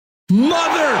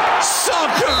Mother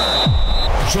Soccer.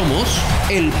 Somos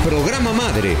el programa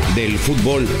madre del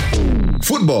fútbol.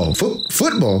 Football?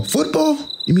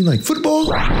 You mean like football?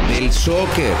 Del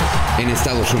soccer en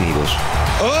Estados Unidos.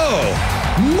 Oh,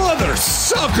 Mother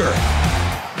Soccer.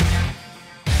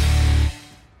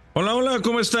 Hola,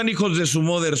 ¿cómo están, hijos de su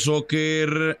Mother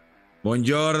Soccer?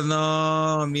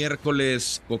 Buongiorno,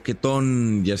 miércoles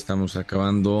coquetón, ya estamos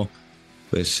acabando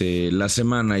pues la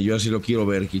semana. Yo así lo quiero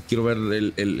ver, y quiero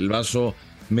ver el vaso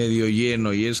medio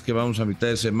lleno, y es que vamos a mitad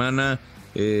de semana,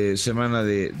 semana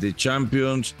de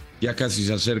Champions, ya casi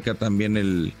se acerca también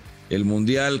el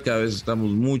Mundial, cada vez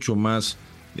estamos mucho más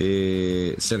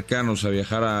cercanos a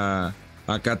viajar a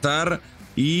Qatar,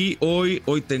 y hoy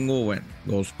tengo,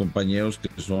 dos compañeros que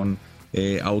son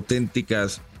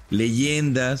auténticas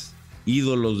leyendas,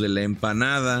 ídolos de la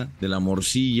empanada, de la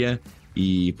morcilla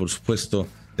y por supuesto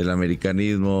del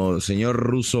americanismo. Señor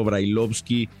Ruso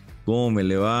Brailovsky, ¿cómo me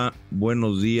le va?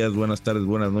 Buenos días, buenas tardes,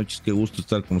 buenas noches, qué gusto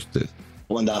estar con usted.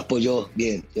 ¿Cómo andás, Pollo?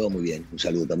 Bien, todo muy bien. Un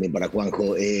saludo también para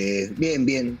Juanjo.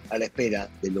 Bien, a la espera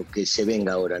de lo que se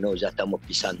venga ahora, ¿no? Ya estamos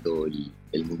pisando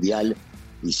el Mundial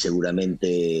y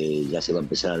seguramente ya se va a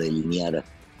empezar a delinear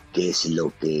qué es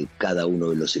lo que cada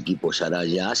uno de los equipos hará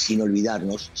ya, sin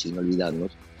olvidarnos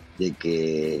de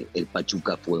que el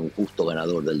Pachuca fue un justo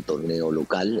ganador del torneo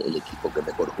local, el equipo que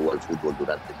mejor jugó al fútbol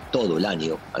durante todo el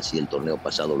año, así el torneo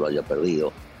pasado lo haya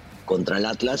perdido contra el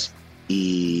Atlas.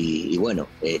 Y bueno,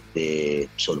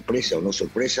 sorpresa o no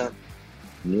sorpresa,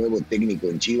 nuevo técnico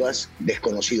en Chivas,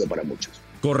 desconocido para muchos.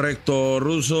 Correcto,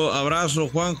 Ruso. Abrazo,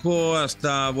 Juanjo,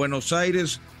 hasta Buenos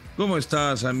Aires. ¿Cómo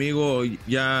estás, amigo?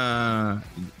 Ya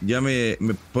me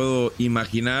puedo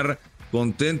imaginar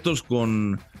contentos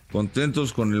con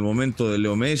el momento de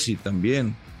Leo Messi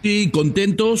también. Sí,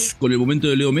 contentos con el momento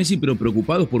de Leo Messi, pero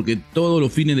preocupados porque todos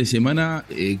los fines de semana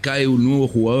cae un nuevo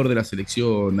jugador de la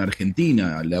selección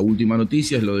argentina. La última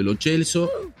noticia es lo de Lo Celso,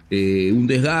 un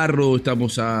desgarro,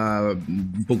 estamos a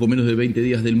un poco menos de 20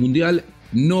 días del Mundial,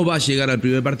 no va a llegar al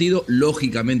primer partido,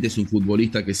 lógicamente es un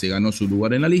futbolista que se ganó su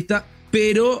lugar en la lista,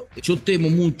 pero yo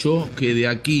temo mucho que de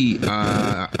aquí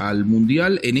al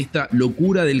Mundial, en esta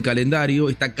locura del calendario,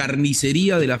 esta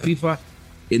carnicería de la FIFA,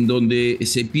 en donde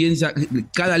se piensa,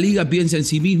 cada liga piensa en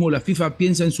sí mismo, la FIFA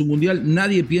piensa en su Mundial,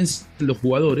 nadie piensa en los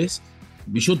jugadores.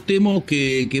 Yo temo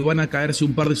que van a caerse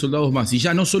un par de soldados más, y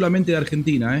ya no solamente de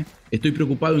Argentina, estoy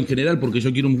preocupado en general porque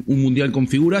yo quiero un Mundial con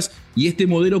figuras, y este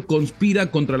modelo conspira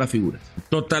contra las figuras.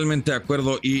 Totalmente de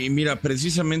acuerdo, y mira,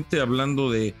 precisamente hablando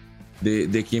de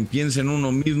quien piensa en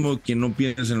uno mismo, quien no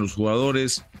piensa en los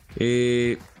jugadores,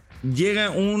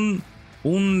 llega un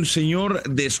señor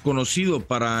desconocido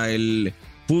para el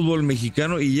fútbol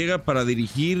mexicano y llega para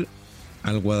dirigir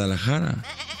al Guadalajara.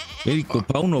 Veljko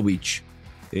Paunovic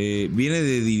viene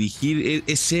de dirigir,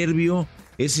 es serbio,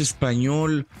 es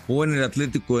español, jugó en el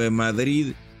Atlético de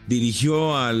Madrid,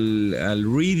 dirigió al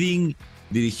Reading,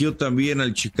 dirigió también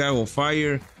al Chicago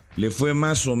Fire, le fue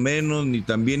más o menos, ni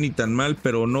tan bien ni tan mal,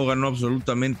 pero no ganó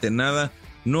absolutamente nada,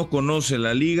 no conoce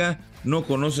la liga, no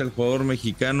conoce al jugador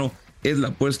mexicano, es la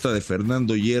apuesta de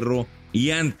Fernando Hierro.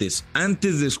 Y antes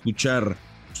de escuchar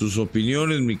sus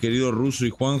opiniones, mi querido Ruso y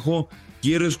Juanjo,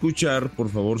 quiero escuchar, por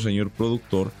favor, señor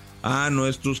productor, a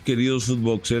nuestros queridos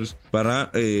footboxers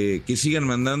para que sigan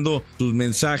mandando sus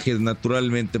mensajes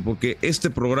naturalmente, porque este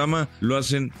programa lo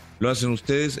hacen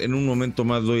ustedes. En un momento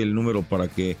más doy el número para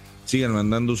que sigan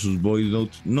mandando sus voice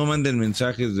notes. No manden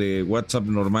mensajes de WhatsApp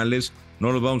normales,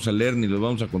 no los vamos a leer ni los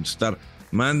vamos a contestar.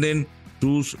 Manden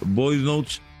sus voice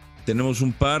notes. Tenemos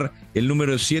un par, el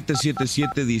número es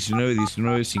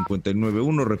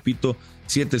 777-1919-591, repito,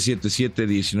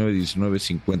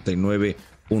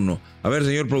 777-1919-591. A ver,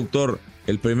 señor productor,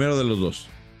 el primero de los dos.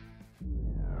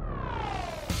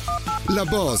 La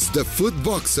voz de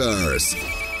Footboxers.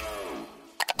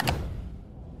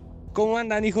 ¿Cómo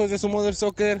andan, hijos de su Mother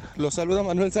Soccer? Los saluda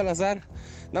Manuel Salazar.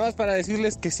 Nada más para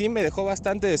decirles que sí me dejó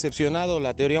bastante decepcionado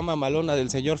la teoría mamalona del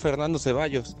señor Fernando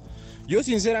Ceballos. Yo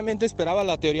sinceramente esperaba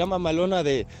la teoría mamalona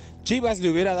de Chivas le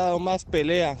hubiera dado más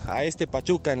pelea a este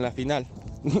Pachuca en la final.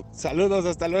 Saludos,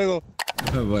 hasta luego.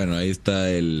 Bueno, ahí está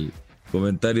el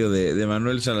comentario de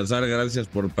Manuel Salazar, gracias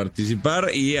por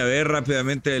participar. Y a ver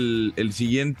rápidamente el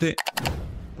siguiente.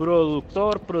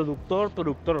 Productor,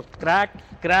 crack.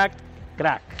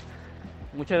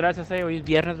 Muchas gracias, hoy es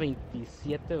viernes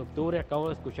 27 de octubre, acabo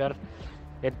de escuchar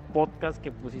el podcast que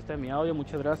pusiste en mi audio,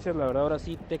 muchas gracias, la verdad ahora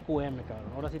sí TQM,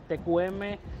 cabrón,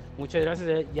 muchas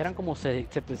gracias, ya eran como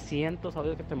 700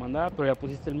 audios que te mandaba, pero ya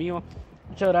pusiste el mío,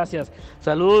 muchas gracias,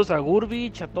 saludos a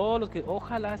Gurbich, a todos los que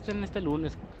ojalá estén este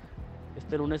lunes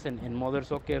en Mother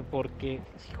Soccer, porque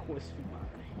hijo de su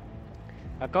madre,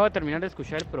 Acabo de terminar de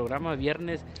escuchar el programa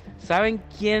viernes. ¿Saben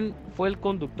quién fue el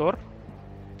conductor?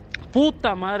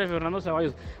 Puta madre, Fernando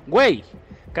Ceballos. Güey,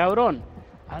 cabrón,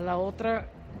 a la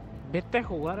otra, vete a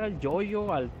jugar al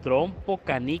yoyo, al trompo,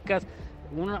 canicas,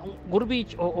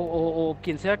 Gurbich o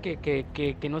quien sea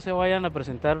que no se vayan a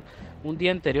presentar un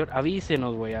día anterior.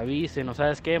 Avísenos, güey, avísenos.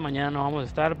 ¿Sabes qué? Mañana no vamos a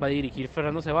estar, va a dirigir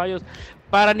Fernando Ceballos.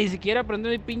 Para ni siquiera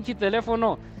prender el pinche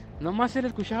teléfono. Nomás se le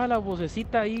escuchaba la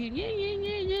vocecita ahí,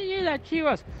 las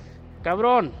Chivas.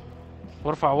 Cabrón,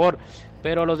 por favor.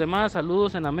 Pero los demás,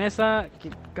 saludos en la mesa.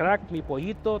 Crack, mi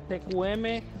pollito,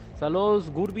 TQM.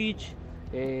 Saludos, Gurbich,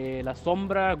 La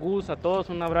Sombra, Gus, a todos.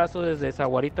 Un abrazo desde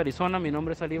Zaguarita, Arizona. Mi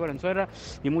nombre es Ali Valenzuela.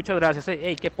 Y muchas gracias.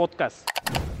 Hey, qué podcast.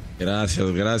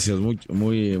 Gracias.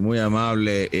 Muy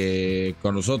amable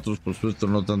con nosotros, por supuesto,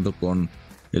 no tanto con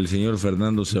el señor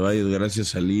Fernando Ceballos.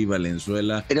 Gracias a Ali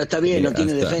Valenzuela. Pero está bien, no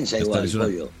tiene defensa igual,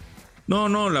 pollo.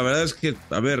 No, la verdad es que,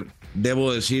 a ver,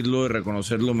 debo decirlo y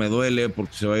reconocerlo, me duele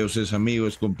porque Ceballos es amigo,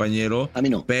 es compañero. A mí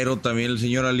no. Pero también el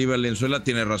señor Ali Valenzuela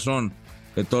tiene razón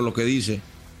de todo lo que dice.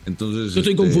 Entonces, yo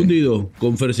estoy confundido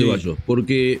con Fer Ceballos, sí.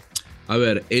 Porque, a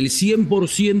ver, el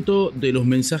 100% de los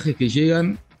mensajes que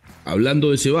llegan,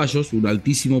 hablando de Ceballos, un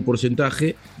altísimo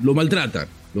porcentaje, lo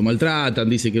maltratan,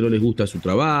 dice que no les gusta su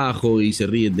trabajo y se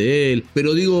ríen de él.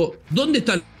 Pero digo, ¿dónde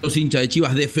están los hinchas de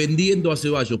Chivas defendiendo a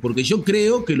Ceballos? Porque yo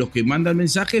creo que los que mandan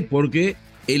mensajes porque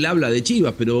él habla de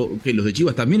Chivas, pero que los de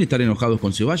Chivas también están enojados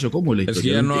con Ceballos. ¿Cómo le es que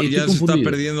ya se está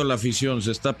perdiendo la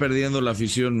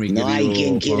afición, mi querido. No hay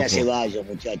quien quiera a Ceballos,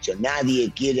 muchachos.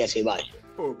 Nadie quiere a Ceballos.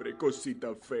 Pobre cosita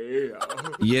fea.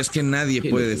 Y es que nadie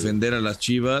puede defender a las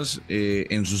Chivas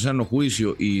en su sano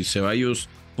juicio, y Ceballos,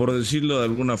 por decirlo de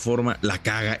alguna forma, la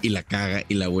caga y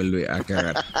la vuelve a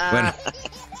cagar.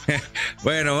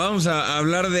 Bueno, vamos a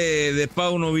hablar de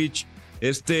Paunovic,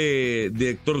 este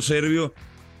director serbio.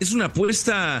 Es una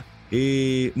apuesta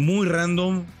muy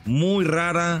random, muy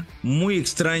rara, muy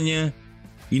extraña,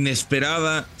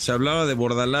 inesperada. Se hablaba de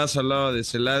Bordalás, se hablaba de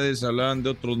Celades, se hablaban de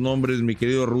otros nombres, mi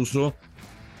querido Russo.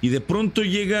 Y de pronto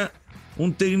llega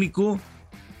un técnico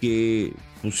que,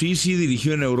 pues sí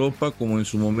dirigió en Europa, como en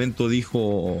su momento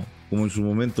dijo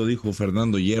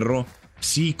Fernando Hierro.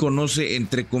 Sí conoce,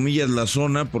 entre comillas, la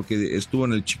zona, porque estuvo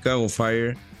en el Chicago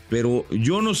Fire. Pero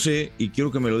yo no sé, y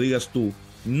quiero que me lo digas tú,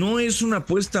 ¿no es una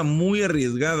apuesta muy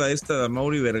arriesgada esta de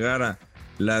Amaury Vergara,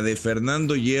 la de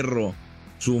Fernando Hierro,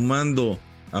 sumando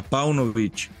a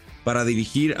Paunovic para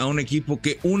dirigir a un equipo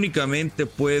que únicamente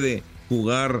puede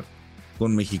jugar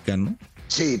con mexicanos?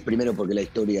 Sí, primero porque la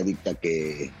historia dicta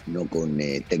que no con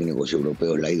técnicos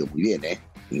europeos le ha ido muy bien,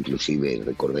 Inclusive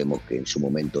recordemos que en su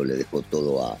momento le dejó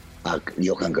todo a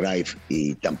Johan Cruyff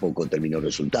y tampoco terminó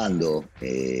resultando.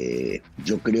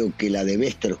 Yo creo que la de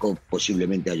Westerhoff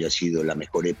posiblemente haya sido la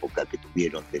mejor época que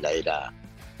tuvieron de la era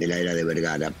de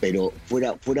Vergara, pero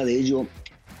fuera de ello,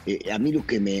 a mí lo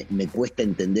que me cuesta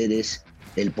entender es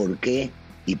el por qué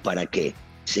y para qué.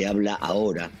 Se habla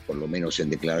ahora, por lo menos en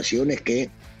declaraciones, que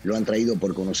lo han traído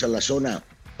por conocer la zona.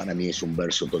 Para mí es un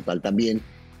verso total también.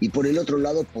 Y por el otro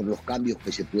lado, por los cambios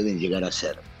que se pueden llegar a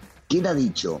hacer. ¿Quién ha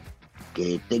dicho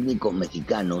que técnicos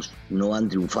mexicanos no han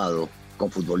triunfado con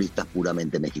futbolistas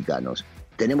puramente mexicanos?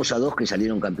 Tenemos a dos que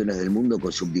salieron campeones del mundo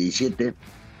con sub-17,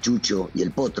 Chucho y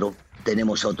el Potro.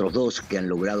 Tenemos a otros dos que han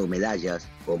logrado medallas,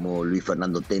 como Luis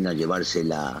Fernando Tena llevarse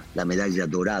la medalla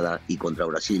dorada y contra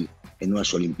Brasil en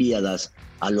unas Olimpiadas,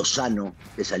 a Lozano,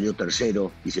 que salió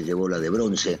tercero y se llevó la de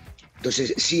bronce.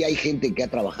 Entonces sí hay gente que ha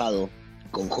trabajado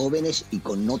con jóvenes y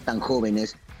con no tan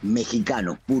jóvenes,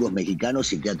 mexicanos, puros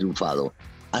mexicanos, y que ha triunfado.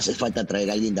 Hace falta traer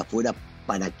a alguien de afuera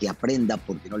para que aprenda,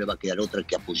 porque no le va a quedar otra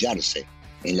que apoyarse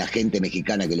en la gente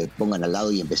mexicana que le pongan al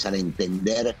lado y empezar a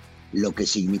entender lo que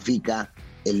significa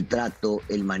el trato,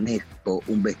 el manejo,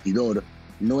 un vestidor.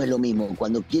 No es lo mismo.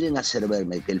 Cuando quieren hacer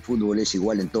verme que el fútbol es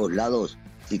igual en todos lados,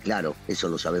 sí, claro, eso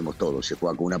lo sabemos todos. Se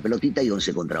juega con una pelotita y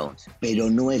 11 contra 11. Pero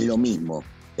no es lo mismo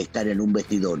estar en un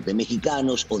vestidor de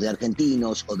mexicanos o de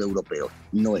argentinos o de europeos.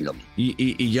 No es lo mismo.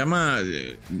 Y llama,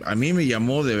 a mí me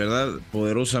llamó de verdad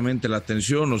poderosamente la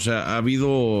atención. O sea, ha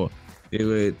habido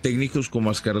técnicos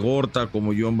como Ascar Gorta,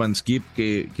 como John Van Skip,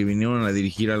 que vinieron a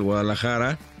dirigir al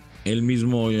Guadalajara, el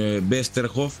mismo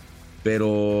Westerhoff,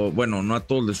 pero bueno, no a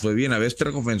todos les fue bien. A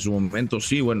Westerhoff en su momento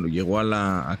sí, bueno, llegó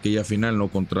a aquella final, ¿no?,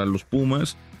 contra los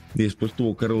Pumas, y después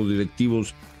tuvo cargos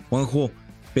directivos, Juanjo,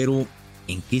 pero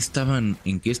 ¿en qué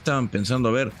estaban pensando?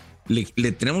 A ver,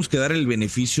 le tenemos que dar el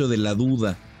beneficio de la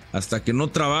duda. Hasta que no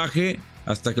trabaje,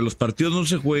 hasta que los partidos no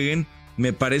se jueguen,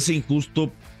 me parece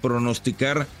injusto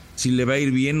pronosticar si le va a ir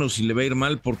bien o si le va a ir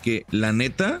mal, porque la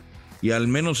neta, y al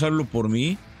menos hablo por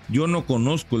mí, yo no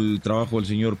conozco el trabajo del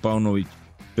señor Paunovic,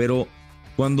 pero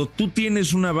Cuando tú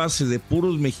tienes una base de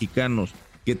puros mexicanos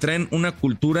que traen una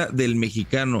cultura del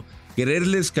mexicano,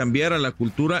 quererles cambiar a la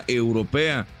cultura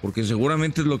europea, porque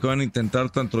seguramente es lo que van a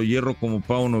intentar tanto Hierro como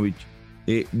Paunovic,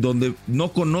 donde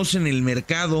no conocen el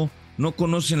mercado, no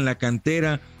conocen la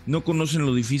cantera, no conocen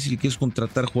lo difícil que es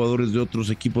contratar jugadores de otros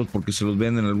equipos porque se los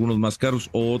venden algunos más caros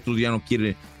o otros ya no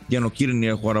quieren ir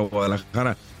a jugar a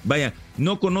Guadalajara. Vaya,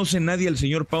 no conoce nadie al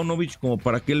señor Paunovic como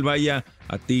para que él vaya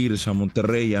a Tigres, a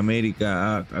Monterrey, a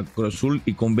América, a Cruz Azul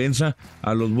y convenza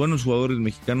a los buenos jugadores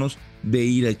mexicanos de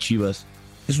ir a Chivas.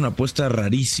 Es una apuesta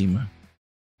rarísima.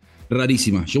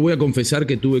 Rarísima. Yo voy a confesar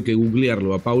que tuve que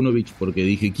googlearlo a Paunovic porque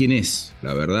dije, ¿quién es?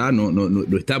 La verdad, no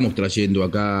lo estamos trayendo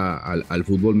acá al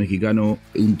fútbol mexicano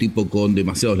un tipo con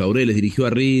demasiados laureles. Dirigió a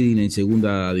Reading en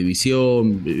segunda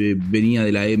división, venía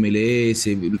de la MLS.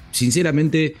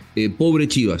 Sinceramente, pobre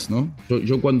Chivas, ¿no?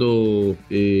 Yo cuando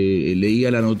leía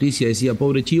la noticia decía,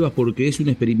 pobre Chivas, porque es un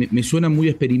experimento. Me suena muy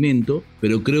experimento,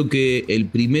 pero creo que el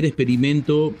primer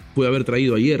experimento fue haber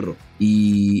traído a Hierro.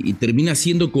 Y termina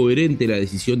siendo coherente la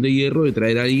decisión de Hierro de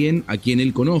traer a alguien a quien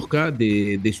él conozca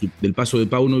del paso de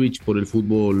Paunovic por el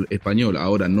fútbol español.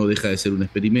 Ahora no deja de ser un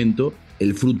experimento.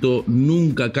 El fruto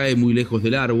nunca cae muy lejos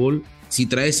del árbol. Si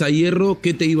traes a Hierro,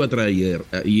 ¿qué te iba a traer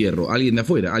a Hierro? Alguien de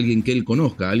afuera, alguien que él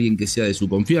conozca, alguien que sea de su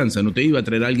confianza. No te iba a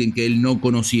traer a alguien que él no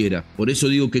conociera. Por eso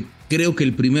digo que creo que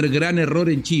el primer gran error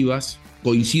en Chivas,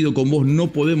 coincido con vos, no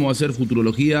podemos hacer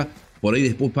futurología. Por ahí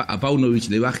después a Paunovic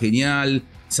le va genial,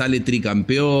 sale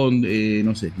tricampeón,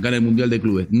 no sé, gana el Mundial de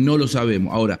Clubes. No lo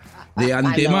sabemos. Ahora, de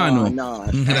antemano,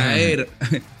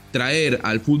 traer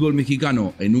al fútbol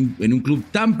mexicano en un club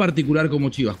tan particular como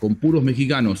Chivas, con puros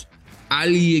mexicanos,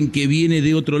 alguien que viene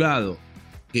de otro lado,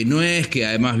 que no es que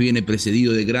además viene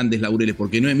precedido de grandes laureles,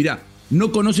 porque no es, mirá,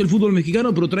 no conoce el fútbol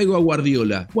mexicano, pero traigo a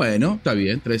Guardiola. Bueno, está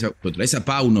bien, traes a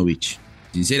Paunovic.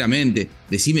 Sinceramente,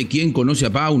 decime quién conoce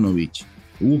a Paunovic.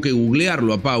 Hubo que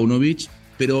googlearlo a Paunovic,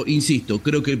 pero insisto,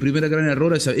 creo que el primer gran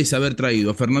error es haber traído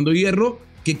a Fernando Hierro,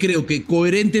 que creo que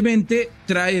coherentemente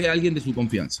trae a alguien de su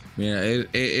confianza. Mira,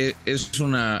 es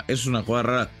una jugada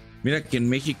rara. Mira que en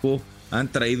México han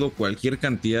traído cualquier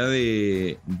cantidad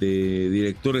de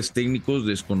directores técnicos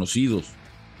desconocidos.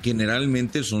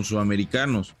 Generalmente son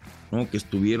sudamericanos, ¿no? Que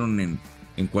estuvieron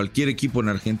en cualquier equipo en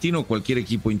Argentina, o cualquier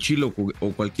equipo en Chile,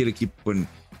 o cualquier equipo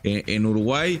en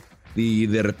Uruguay, y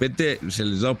de repente se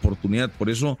les da oportunidad. Por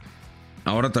eso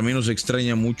ahora también nos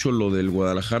extraña mucho lo del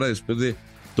Guadalajara después de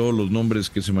todos los nombres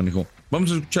que se manejó.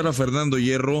 Vamos a escuchar a Fernando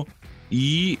Hierro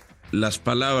y las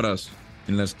palabras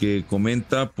en las que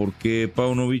comenta por qué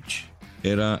Paunovic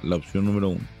era la opción número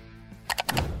 1.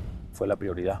 Fue la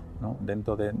prioridad, ¿no?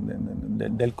 Dentro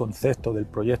del concepto, del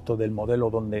proyecto, del modelo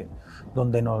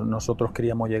donde nosotros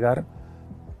queríamos llegar.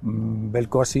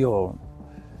 Belko ha sido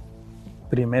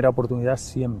primera oportunidad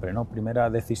siempre, ¿no? Primera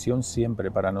decisión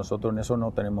siempre para nosotros. En eso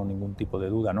no tenemos ningún tipo de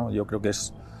duda, ¿no? Yo creo que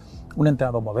es un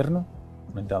entrenador moderno,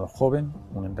 un entrenador joven,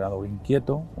 un entrenador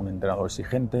inquieto, un entrenador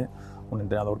exigente, un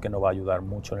entrenador que nos va a ayudar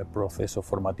mucho en el proceso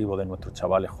formativo de nuestros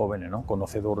chavales jóvenes, ¿no?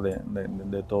 Conocedor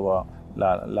de toda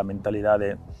la mentalidad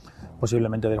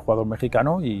posiblemente del jugador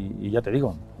mexicano, y ya te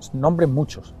digo, nombres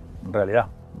muchos en realidad,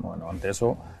 bueno, ante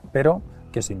eso, pero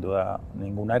que sin duda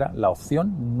ninguna era la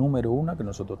opción número 1 que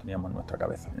nosotros teníamos en nuestra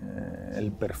cabeza.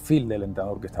 El perfil del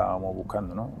entrenador que estábamos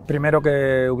buscando, ¿no? Primero,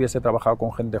 que hubiese trabajado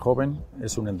con gente joven.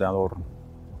 Es un entrenador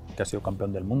que ha sido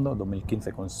campeón del mundo en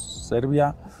 2015 con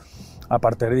Serbia. A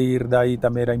partir de ahí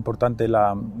también era importante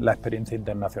la experiencia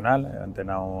internacional. Ha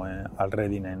entrenado al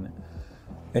Reading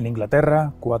en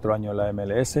Inglaterra, 4 años en la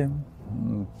MLS.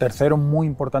 Tercero, muy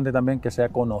importante también, que sea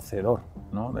conocedor,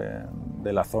 ¿no?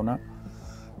 de la zona.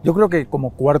 Yo creo que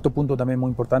como cuarto punto también muy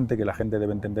importante, que la gente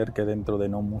debe entender que dentro de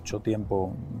no mucho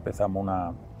tiempo empezamos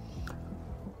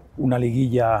una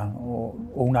liguilla o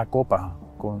una copa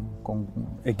con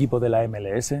equipos de la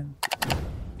MLS.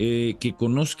 Que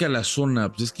conozca la zona,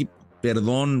 pues es que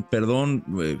perdón,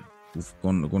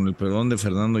 con el perdón de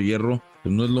Fernando Hierro,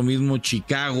 pues no es lo mismo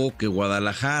Chicago que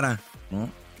Guadalajara, ¿no?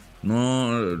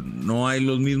 No hay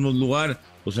los mismos lugares.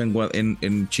 O sea,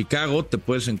 en Chicago te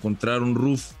puedes encontrar un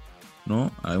roof,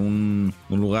 ¿no? Hay un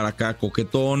lugar acá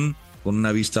coquetón, con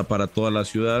una vista para toda la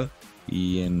ciudad,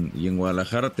 y en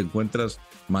Guadalajara te encuentras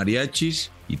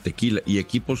mariachis y tequila y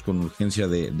equipos con urgencia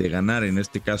de ganar, en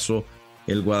este caso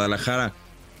el Guadalajara.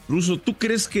 Ruso, ¿tú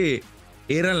crees que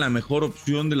era la mejor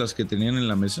opción de las que tenían en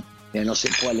la mesa? No sé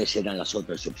cuáles eran las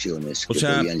otras opciones que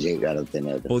podían llegar a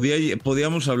tener.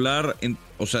 Podíamos hablar,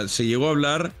 se llegó a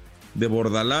hablar de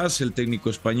Bordalás, el técnico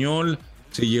español,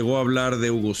 se llegó a hablar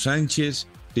de Hugo Sánchez,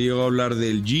 se llegó a hablar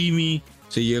del Jimmy,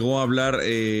 se llegó a hablar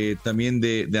también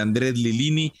de Andrés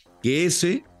Lilini, que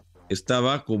ese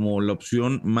estaba como la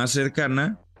opción más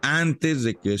cercana antes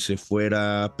de que se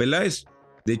fuera Peláez.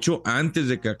 De hecho, antes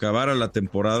de que acabara la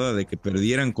temporada, de que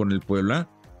perdieran con el Puebla,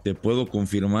 te puedo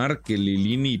confirmar que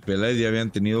Lilini y Peláez ya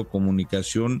habían tenido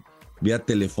comunicación vía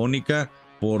telefónica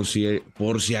por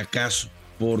si acaso.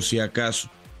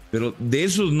 Pero de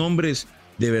esos nombres,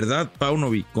 de verdad,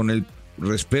 Paunovic, con el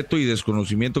respeto y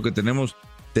desconocimiento que tenemos,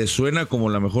 ¿te suena como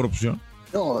la mejor opción?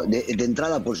 No, de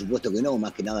entrada por supuesto que no,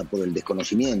 más que nada por el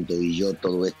desconocimiento, y yo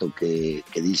todo esto que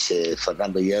dice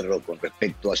Fernando Hierro con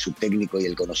respecto a su técnico y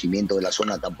el conocimiento de la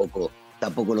zona tampoco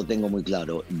lo tengo muy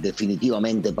claro.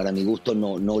 Definitivamente para mi gusto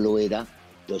no lo era.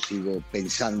 Yo sigo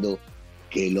pensando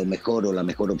que lo mejor o la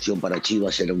mejor opción para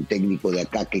Chivas era un técnico de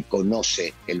acá que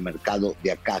conoce el mercado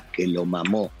de acá, que lo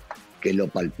mamó, que lo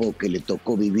palpó, que le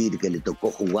tocó vivir, que le tocó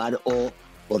jugar, o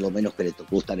por lo menos que le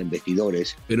tocó estar en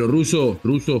vestidores. Pero Russo,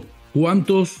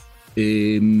 ¿cuántos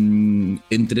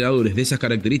entrenadores de esas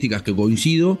características que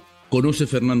coincido conoce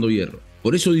Fernando Hierro?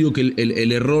 Por eso digo que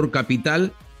el error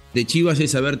capital de Chivas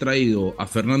es haber traído a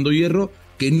Fernando Hierro,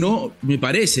 que no me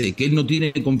parece que él no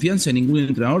tiene confianza en ningún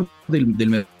entrenador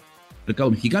del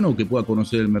mercado mexicano o que pueda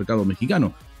conocer el mercado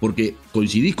mexicano. Porque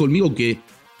coincidís conmigo que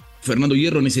Fernando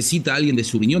Hierro necesita a alguien de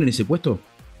su riñón en ese puesto.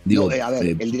 Digo, no, a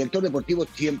ver, el director deportivo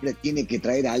siempre tiene que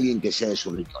traer a alguien que sea de su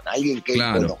riñón, alguien que él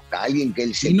conozca, alguien que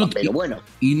él sepa, pero bueno.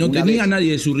 Y no tenía a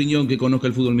nadie de su riñón que conozca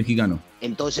el fútbol mexicano.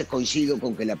 Entonces coincido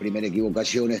con que la primera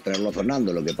equivocación es traerlo a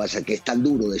Fernando. Lo que pasa es que es tan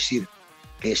duro decir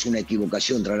que es una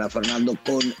equivocación traer a Fernando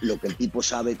con lo que el tipo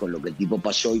sabe, con lo que el tipo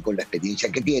pasó y con la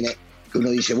experiencia que tiene, que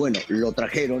uno dice, bueno, lo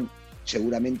trajeron,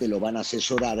 seguramente lo van a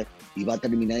asesorar y va a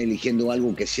terminar eligiendo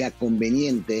algo que sea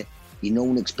conveniente y no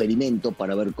un experimento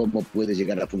para ver cómo puede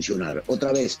llegar a funcionar.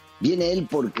 Otra vez, viene él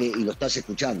porque, y lo estás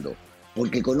escuchando,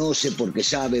 porque conoce, porque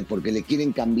sabe, porque le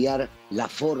quieren cambiar la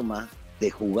forma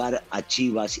de jugar a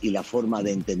Chivas y la forma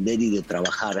de entender y de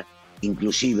trabajar.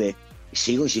 Inclusive,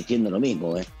 sigo insistiendo en lo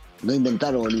mismo, no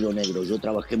inventaron el hilo negro. Yo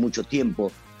trabajé mucho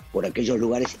tiempo por aquellos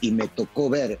lugares y me tocó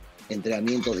ver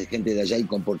entrenamientos de gente de allá y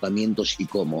comportamientos y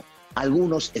cómo.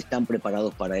 Algunos están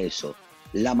preparados para eso.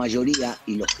 La mayoría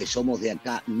y los que somos de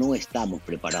acá no estamos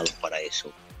preparados para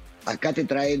eso. Acá te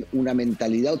traen una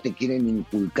mentalidad o te quieren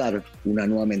inculcar una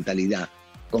nueva mentalidad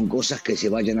con cosas que se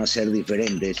vayan a hacer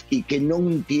diferentes y que no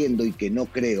entiendo y que no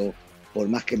creo, por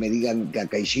más que me digan que a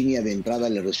Caixinha de entrada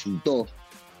le resultó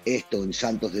esto en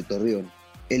Santos de Torreón,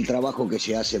 el trabajo que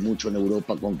se hace mucho en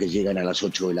Europa con que llegan a las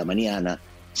 8 de la mañana,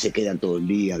 se quedan todo el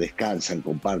día, descansan,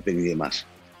 comparten y demás.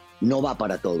 No va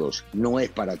para todos, no es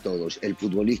para todos. El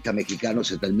futbolista mexicano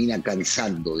se termina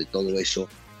cansando de todo eso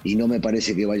y no me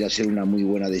parece que vaya a ser una muy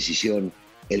buena decisión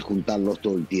el juntarlos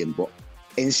todo el tiempo.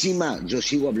 Encima yo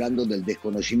sigo hablando del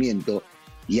desconocimiento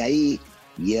y ahí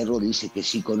Hierro dice que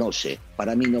sí conoce.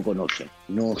 Para mí no conoce,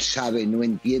 no sabe, no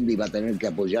entiende y va a tener que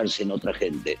apoyarse en otra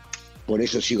gente. Por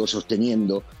eso sigo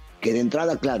sosteniendo que de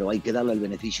entrada, claro, hay que darle el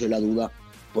beneficio de la duda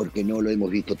porque no lo hemos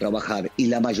visto trabajar y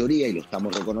la mayoría, y lo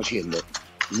estamos reconociendo,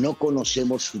 no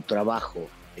conocemos su trabajo,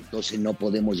 entonces no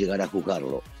podemos llegar a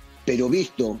juzgarlo. Pero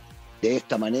visto de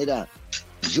esta manera,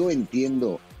 yo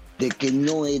entiendo de que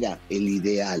no era el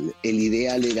ideal. El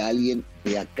ideal era alguien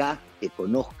de acá que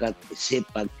conozca, que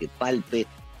sepa, que palpe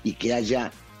y que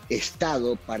haya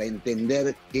estado para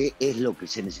entender qué es lo que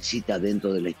se necesita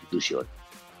dentro de la institución.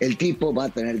 El tipo va a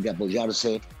tener que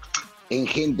apoyarse en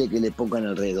gente que le pongan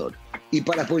alrededor. Y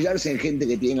para apoyarse en gente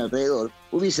que tiene alrededor,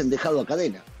 hubiesen dejado a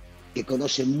Cadena, que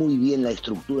conoce muy bien la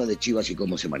estructura de Chivas y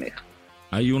cómo se maneja.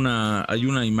 Hay una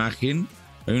imagen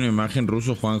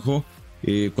Ruso, Juanjo,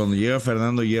 cuando llega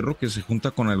Fernando Hierro, que se junta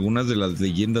con algunas de las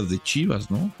leyendas de Chivas,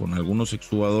 ¿no? Con algunos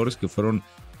exjugadores que fueron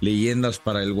leyendas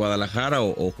para el Guadalajara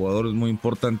o jugadores muy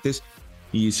importantes,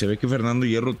 y se ve que Fernando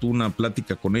Hierro tuvo una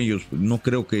plática con ellos. No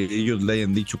creo que ellos le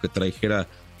hayan dicho que trajera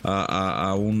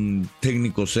a un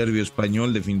técnico serbio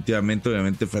español. Definitivamente,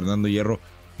 obviamente Fernando Hierro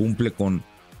cumple con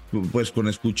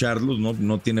escucharlos,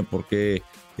 no tiene por qué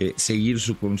seguir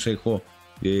su consejo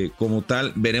como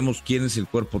tal. Veremos quién es el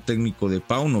cuerpo técnico de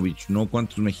Paunovic, ¿no?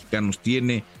 Cuántos mexicanos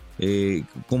tiene,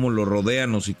 cómo lo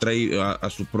rodean o si trae a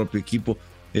su propio equipo.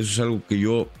 Eso es algo que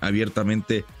yo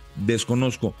abiertamente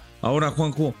desconozco. Ahora,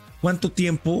 Juanjo, ¿cuánto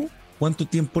tiempo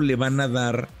le van a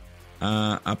dar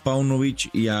a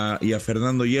Paunovic y a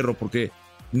Fernando Hierro? Porque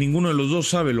ninguno de los dos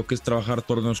sabe lo que es trabajar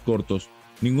torneos cortos.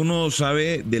 Ninguno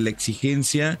sabe de la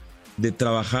exigencia de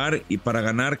trabajar y para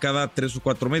ganar cada 3 o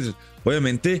 4 meses.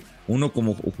 Obviamente, uno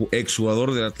como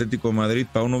exjugador del Atlético de Madrid,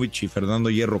 Paunovic, y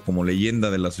Fernando Hierro como leyenda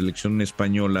de la selección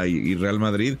española y Real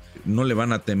Madrid, no le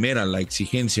van a temer a la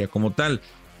exigencia como tal.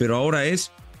 Pero ahora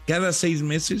es, cada 6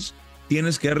 meses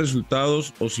tienes que dar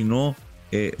resultados o si no,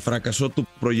 fracasó tu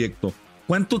proyecto.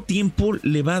 ¿Cuánto tiempo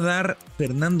le va a dar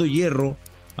Fernando Hierro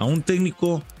a un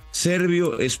técnico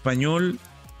serbio, español,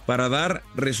 para dar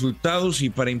resultados y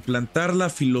para implantar la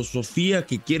filosofía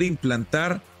que quiere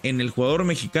implantar en el jugador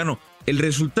mexicano? El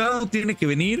resultado tiene que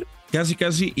venir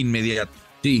casi inmediato.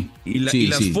 Sí. Y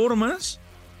las formas,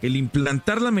 el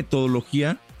implantar la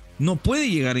metodología, no puede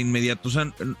llegar inmediato. O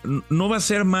sea, no va a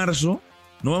ser marzo,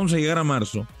 no vamos a llegar a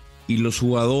marzo. Y los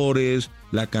jugadores,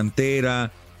 la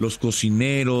cantera, los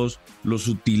cocineros, los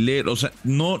utileros, o sea,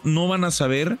 no van a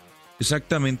saber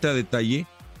exactamente a detalle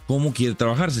cómo quiere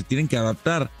trabajar. Se tienen que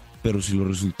adaptar. Pero si los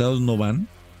resultados no van,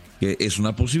 que es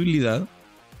una posibilidad,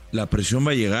 la presión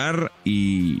va a llegar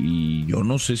y yo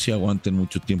no sé si aguanten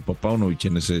mucho tiempo a Paunovic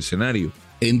en ese escenario.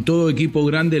 En todo equipo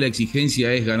grande la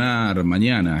exigencia es ganar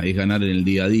mañana, es ganar en el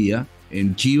día a día.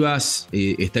 En Chivas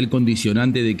está el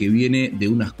condicionante de que viene de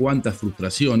unas cuantas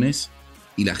frustraciones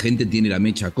y la gente tiene la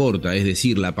mecha corta, es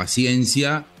decir, la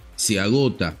paciencia se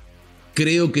agota.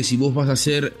 Creo que si vos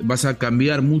vas a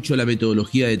cambiar mucho la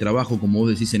metodología de trabajo, como vos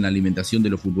decís, en la alimentación de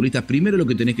los futbolistas, primero lo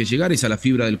que tenés que llegar es a la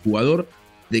fibra del jugador,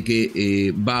 de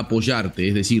que va a apoyarte,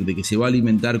 es decir, de que se va a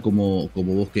alimentar como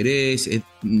vos querés.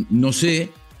 No sé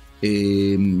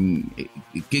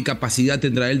qué capacidad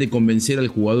tendrá él de convencer al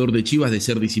jugador de Chivas de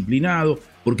ser disciplinado,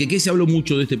 porque ¿qué se habló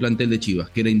mucho de este plantel de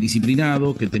Chivas? Que era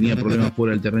indisciplinado, que tenía problemas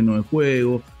fuera del terreno de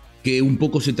juego, que un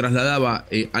poco se trasladaba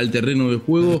al terreno de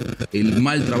juego el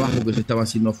mal trabajo que se estaba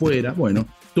haciendo afuera. Bueno,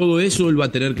 todo eso él va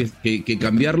a tener que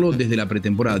cambiarlo desde la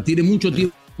pretemporada. Tiene mucho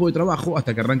tiempo de trabajo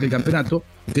hasta que arranque el campeonato.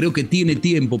 Creo que tiene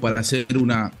tiempo para hacer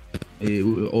no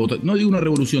digo una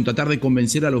revolución, tratar de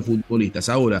convencer a los futbolistas.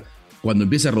 Ahora, cuando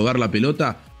empieza a rodar la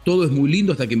pelota, todo es muy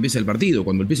lindo hasta que empieza el partido.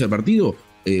 Cuando empieza el partido,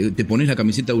 te pones la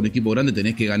camiseta de un equipo grande,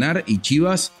 tenés que ganar, y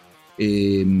Chivas,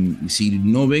 si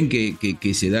no ven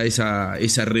que se da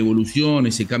esa revolución,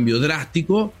 ese cambio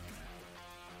drástico,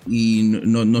 y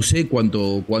no sé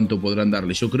cuánto podrán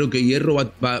darle. Yo creo que Hierro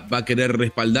va a querer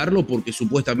respaldarlo porque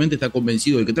supuestamente está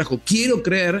convencido del que trajo. Quiero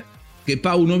creer que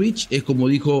Paunovic es, como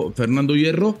dijo Fernando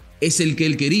Hierro, es el que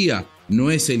él quería, no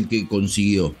es el que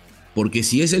consiguió. Porque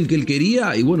si es el que él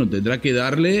quería, y bueno, tendrá que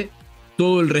darle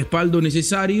todo el respaldo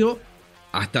necesario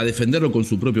hasta defenderlo con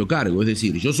su propio cargo. Es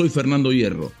decir, yo soy Fernando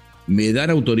Hierro, me dan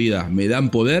autoridad, me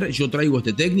dan poder, yo traigo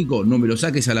este técnico, no me lo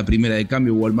saques a la primera de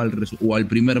cambio o al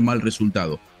primer mal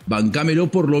resultado.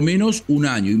 Bancámelo por lo menos un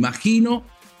año. Imagino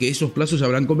que esos plazos se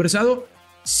habrán conversado,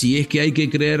 si es que hay que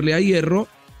creerle a Hierro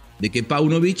de que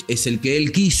Paunovic es el que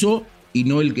él quiso y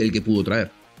no el que pudo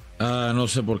traer. No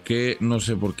sé por qué,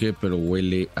 pero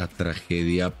huele a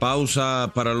tragedia.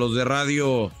 Pausa para los de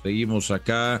radio. Seguimos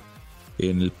acá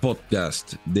en el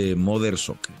podcast de Modern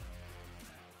Soccer.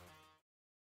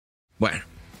 Bueno,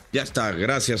 ya está.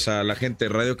 Gracias a la gente de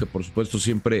radio que por supuesto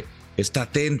siempre está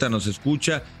atenta, nos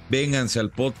escucha. Vénganse al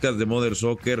podcast de Modern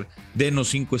Soccer, denos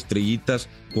 5 estrellitas,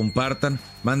 compartan,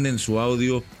 manden su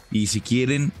audio y si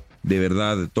quieren, de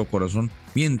verdad, de todo corazón,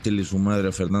 miéntele su madre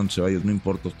a Fernando Ceballos, no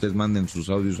importa, ustedes manden sus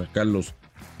audios, acá los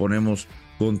ponemos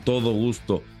con todo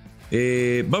gusto.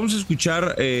 Vamos a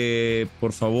escuchar,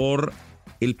 por favor,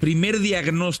 el primer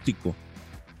diagnóstico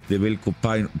de Veljko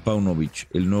Paunovic,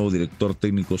 el nuevo director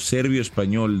técnico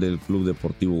serbio-español del Club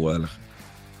Deportivo Guadalajara.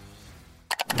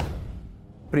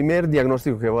 Primer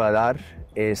diagnóstico que voy a dar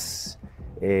es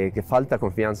que falta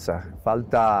confianza,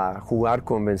 falta jugar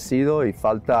convencido y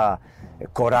falta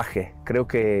coraje. Creo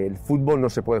que el fútbol no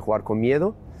se puede jugar con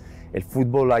miedo. El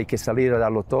fútbol hay que salir a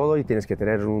darlo todo y tienes que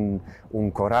tener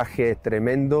un coraje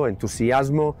tremendo,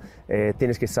 entusiasmo.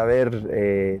 Tienes que saber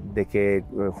de que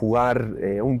jugar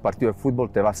un partido de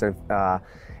fútbol te vas a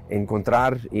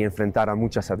encontrar y enfrentar a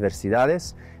muchas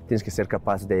adversidades. Tienes que ser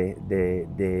capaz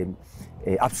de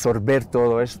absorber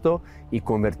todo esto y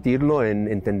convertirlo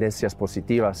en tendencias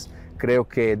positivas. Creo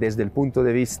que desde el punto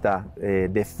de vista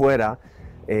de fuera,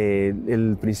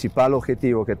 el principal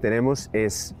objetivo que tenemos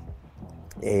es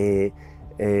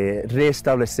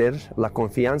restablecer la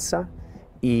confianza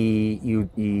y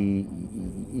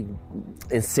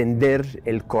encender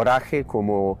el coraje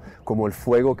como el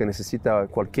fuego que necesita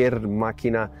cualquier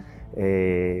máquina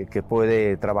que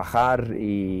puede trabajar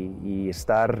y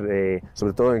estar,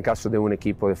 sobre todo en caso de un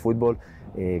equipo de fútbol,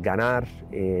 ganar,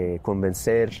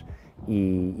 convencer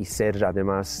y ser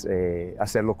además,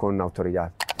 hacerlo con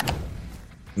autoridad.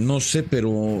 No sé,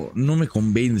 pero no me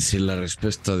convence la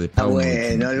respuesta de Pablo. Está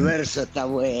bueno, el verso está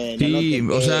bueno. Sí,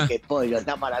 no o sea, pollo,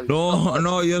 está maravilloso.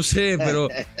 No, yo sé, pero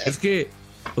es que,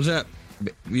 o sea,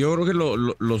 yo creo que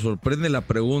lo sorprende la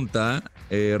pregunta,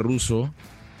 Russo,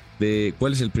 de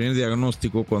cuál es el primer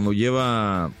diagnóstico cuando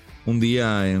lleva un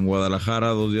día en Guadalajara,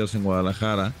 2 días en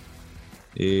Guadalajara.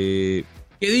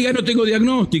 Que diga no tengo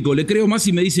diagnóstico, le creo más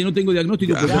si me dice no tengo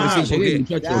diagnóstico porque recién llegué,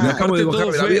 muchachos. Me acabo de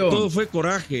bajar del avión. Todo fue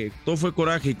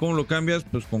coraje. ¿Y cómo lo cambias?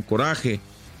 Pues con coraje.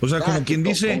 O sea, como quien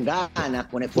dice, con ganas,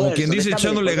 con esfuerzo, como quien dice,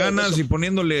 echándole ganas eso. y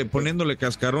poniéndole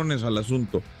cascarones al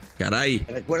asunto. Caray.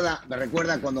 Me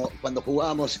recuerda cuando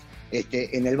jugábamos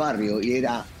en el barrio y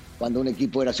era cuando un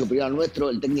equipo era superior al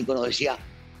nuestro, el técnico nos decía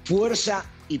fuerza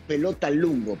y pelota al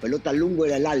lungo. Pelota al lungo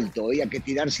era el alto, había que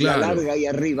tirarse la larga ahí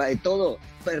arriba de todo.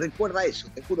 Me recuerda eso,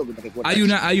 te juro que me recuerda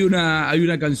hay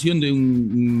una canción de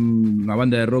una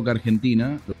banda de rock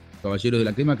argentina, Los Caballeros de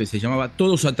la Crema, que se llamaba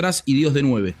Todos atrás y Dios de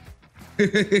 9.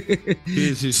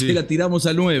 Sí. La tiramos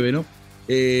al 9, ¿no?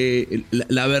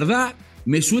 La verdad,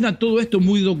 me suena todo esto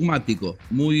muy dogmático,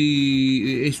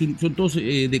 son todas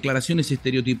declaraciones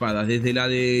estereotipadas, desde la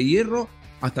de Hierro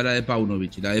hasta la de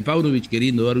Paunovic. La de Paunovic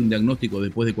queriendo dar un diagnóstico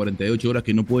después de 48 horas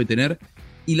que no puede tener.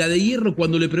 Y la de Hierro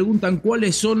cuando le preguntan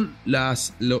cuáles son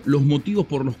los motivos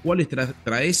por los cuales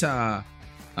traes a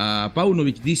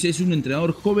Paunovic, dice es un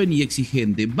entrenador joven y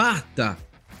exigente.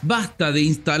 Basta de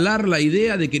instalar la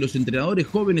idea de que los entrenadores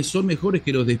jóvenes son mejores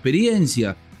que los de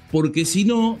experiencia. Porque si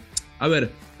no, a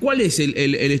ver, ¿cuál es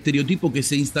el estereotipo que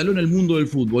se instaló en el mundo del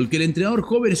fútbol? Que el entrenador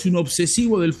joven es un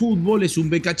obsesivo del fútbol, es un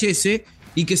BKHS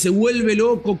y que se vuelve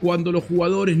loco cuando los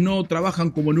jugadores no trabajan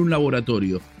como en un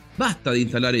laboratorio. Basta de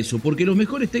instalar eso, porque los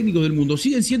mejores técnicos del mundo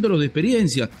siguen siendo los de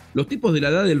experiencia. Los tipos de la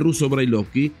edad del ruso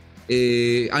Brailovsky,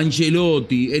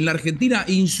 Ancelotti, en la Argentina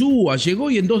Insúa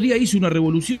llegó y en 2 días hizo una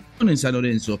revolución en San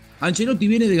Lorenzo. Ancelotti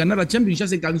viene de ganar la Champions, ya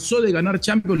se cansó de ganar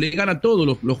Champions, le gana a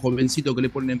todos los jovencitos que le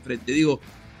ponen enfrente. Digo,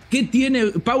 ¿qué tiene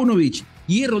Paunovic?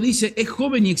 Hierro dice, es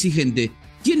joven y exigente.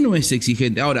 ¿Quién no es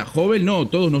exigente? Ahora, joven no,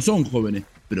 todos no son jóvenes,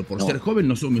 pero por ser joven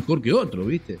no son mejor que otros,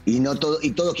 ¿viste? Y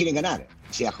todos quieren ganar,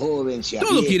 sea joven, sea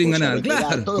todos viejo, quieren ganar, veterano,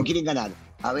 claro. todos quieren ganar.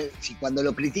 A ver, si cuando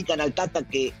lo critican al Tata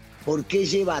que ¿por qué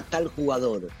lleva a tal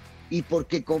jugador? Y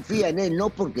porque confía en él, no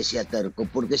porque sea terco,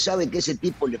 porque sabe que ese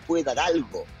tipo le puede dar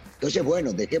algo. Entonces,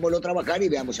 bueno, dejémoslo trabajar y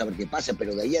veamos a ver qué pasa,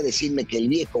 pero de ahí a decirme que el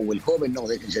viejo o el joven, no,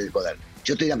 déjense de joder.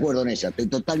 Yo estoy de acuerdo en esa, estoy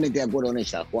totalmente de acuerdo en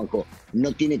esa, Juanjo.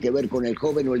 No tiene que ver con el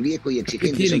joven o el viejo y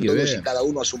exigentes son todos y cada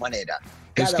uno a su manera.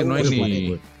 Es que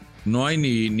no hay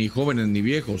ni jóvenes ni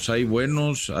viejos, hay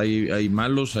buenos, hay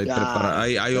malos,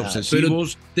 hay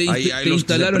obsesivos, hay los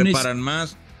que se preparan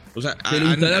más. O sea, te lo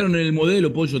instalaron en el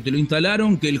modelo, Pollo, te lo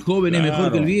instalaron que el joven es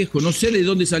mejor que el viejo. No sé de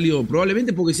dónde salió,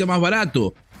 probablemente porque sea más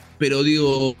barato. Pero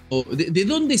digo, ¿de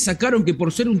dónde sacaron que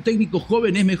por ser un técnico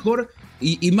joven es mejor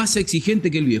y más exigente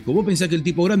que el viejo? ¿Vos pensás que el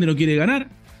tipo grande no quiere ganar?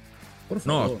 Por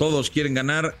favor. No, todos quieren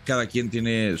ganar, cada quien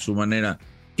tiene su manera.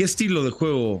 ¿Qué estilo de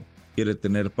juego quiere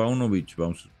tener Paunovic?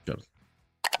 Vamos a escucharlo.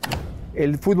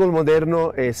 El fútbol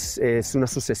moderno es una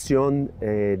sucesión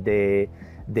de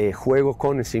juego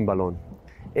con y sin balón.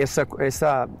 Ese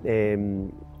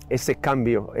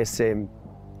cambio,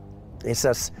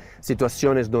 esas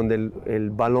situaciones donde el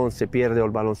balón se pierde o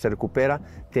el balón se recupera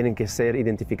tienen que ser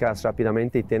identificadas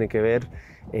rápidamente y tiene que ver,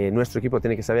 nuestro equipo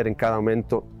tiene que saber en cada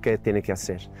momento qué tiene que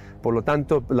hacer. Por lo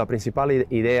tanto, la principal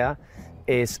idea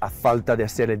es, a falta de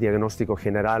hacer el diagnóstico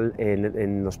general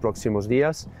en los próximos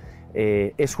días,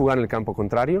 es jugar en el campo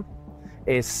contrario,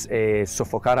 es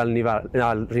sofocar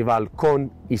al rival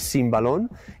con y sin balón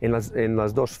en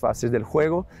las 2 fases del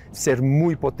juego, ser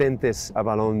muy potentes a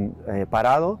balón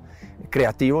parado,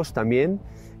 creativos también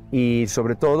y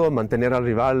sobre todo mantener al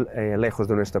rival lejos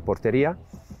de nuestra portería.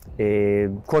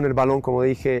 Con el balón, como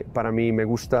dije, para mí me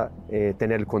gusta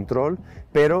tener el control,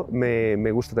 pero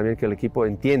me gusta también que el equipo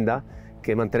entienda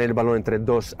que mantener el balón entre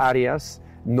 2 áreas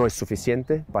no es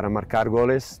suficiente. Para marcar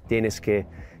goles tienes que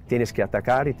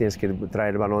atacar y tienes que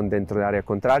traer el balón dentro de área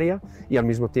contraria y al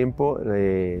mismo tiempo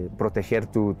proteger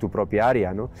tu propia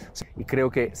área, ¿no? Y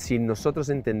creo que si nosotros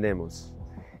entendemos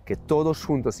que todos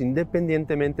juntos,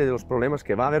 independientemente de los problemas,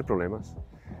 que va a haber problemas,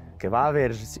 que va a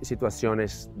haber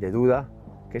situaciones de duda,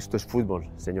 que esto es fútbol,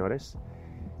 señores,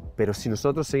 pero si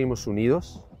nosotros seguimos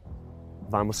unidos,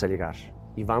 vamos a llegar.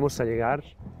 Y vamos a llegar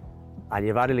a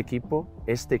llevar el equipo,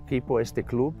 este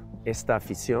club, esta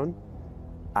afición,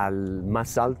 al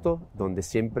más alto donde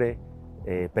siempre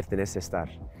pertenece estar.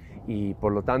 Y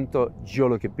por lo tanto, yo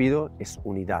lo que pido es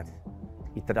unidad.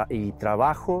 Y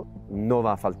trabajo no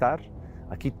va a faltar.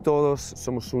 Aquí todos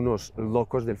somos unos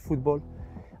locos del fútbol.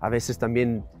 A veces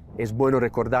también es bueno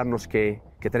recordarnos que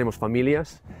tenemos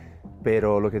familias,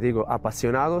 pero lo que digo,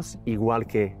 apasionados igual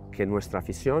que nuestra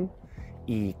afición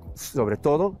y sobre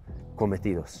todo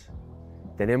cometidos.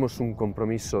 Tenemos un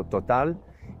compromiso total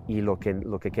y lo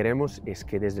que queremos es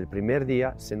que desde el primer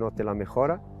día se note la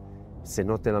mejora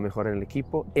en el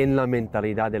equipo, en la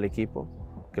mentalidad del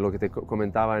equipo, que lo que te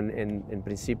comentaba en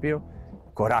principio,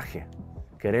 coraje.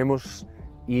 Queremos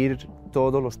ir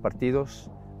todos los partidos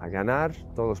a ganar,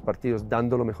 todos los partidos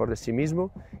dando lo mejor de sí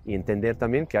mismo y entender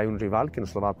también que hay un rival que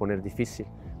nos lo va a poner difícil.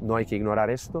 No hay que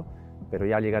ignorar esto, pero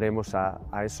ya llegaremos a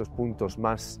esos puntos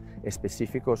más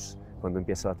específicos cuando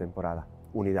empiece la temporada.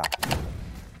 Unidad.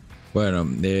 Bueno,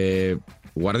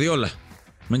 Guardiola,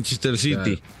 Manchester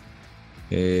City,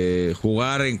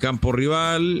 jugar en campo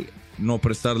rival, no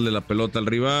prestarle la pelota al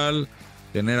rival,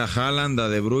 tener a Haaland, a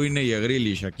De Bruyne y a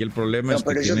Grealish. Aquí el problema es que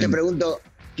pero yo te pregunto,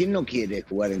 ¿quién no quiere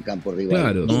jugar en campo rival?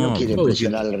 Claro, ¿Quién no quiere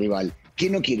presionar sí. al rival?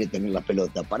 ¿Quién no quiere tener la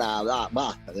pelota?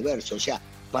 Basta de verso. O sea,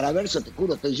 para verso, te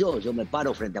juro, estoy yo. Yo me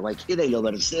paro frente a cualquiera y lo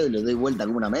verseo y le doy vuelta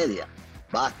como una media.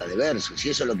 Basta de verso. Si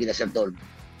eso lo quiere hacer todo el mundo.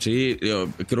 Sí, yo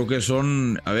creo que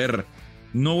son, a ver,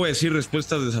 no voy a decir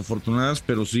respuestas desafortunadas,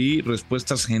 pero sí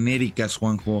respuestas genéricas,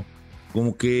 Juanjo.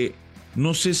 Como que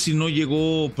no sé si no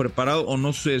llegó preparado o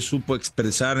no se supo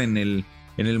expresar en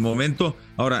el momento.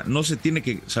 Ahora, no se tiene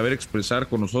que saber expresar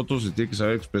con nosotros, se tiene que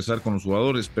saber expresar con los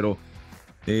jugadores, pero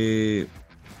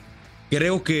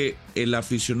creo que el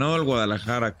aficionado al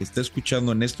Guadalajara que está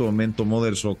escuchando en este momento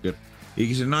Modern Soccer y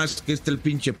dice, no, es que está el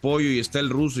pinche Pollo y está el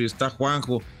Ruso y está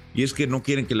Juanjo y es que no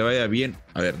quieren que le vaya bien.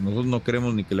 A ver, nosotros no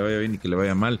queremos ni que le vaya bien ni que le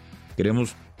vaya mal.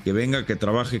 Queremos que venga, que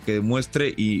trabaje, que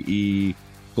demuestre y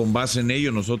con base en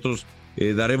ello nosotros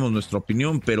daremos nuestra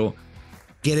opinión, pero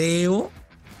creo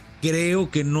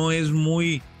que no es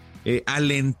muy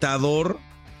alentador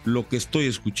lo que estoy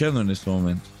escuchando en este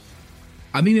momento.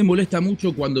 A mí me molesta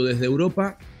mucho cuando desde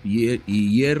Europa, y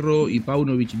Hierro y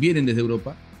Paunovic vienen desde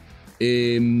Europa,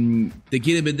 te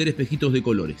quieren vender espejitos de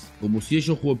colores. Como si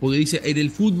ellos juegan, porque dice, en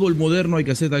el fútbol moderno hay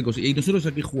que hacer tal cosa. Y nosotros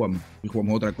aquí jugamos. Y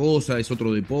jugamos otra cosa, es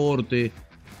otro deporte.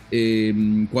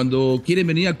 Cuando quieren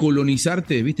venir a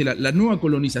colonizarte, ¿viste? La nueva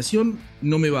colonización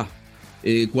no me va.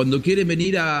 Cuando quieren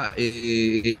venir a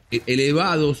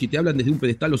elevados y te hablan desde un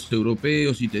pedestal los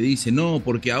europeos y te dicen, no,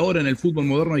 porque ahora en el fútbol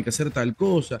moderno hay que hacer tal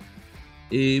cosa.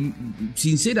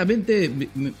 Sinceramente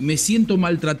me siento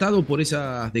maltratado por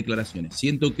esas declaraciones.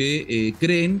 Siento que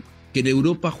creen que en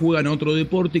Europa juegan a otro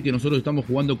deporte y que nosotros estamos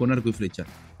jugando con arco y flecha.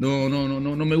 No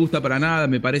me gusta para nada.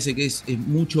 Me parece que es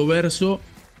mucho verso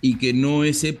y que no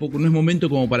es momento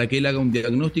como para que él haga un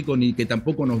diagnóstico ni que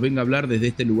tampoco nos venga a hablar desde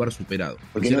este lugar superado.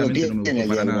 Porque no lo tiene el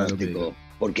diagnóstico.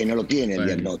 Porque no lo tiene el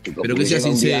diagnóstico. Pero que sea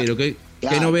sincero, que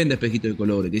no venda espejitos de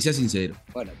colores, que sea sincero.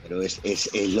 Bueno, pero es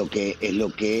lo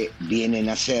que vienen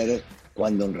a hacer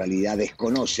cuando en realidad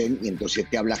desconocen y entonces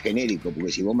te habla genérico,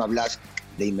 porque si vos me hablas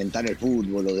de inventar el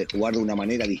fútbol o de jugar de una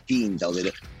manera distinta,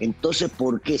 entonces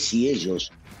 ¿por qué si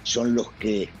ellos son los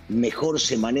que mejor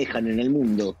se manejan en el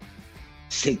mundo,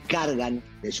 se cargan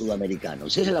de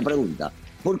sudamericanos? Esa es la pregunta.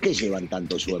 ¿Por qué llevan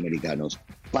tantos sudamericanos?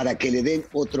 Para que le den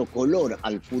otro color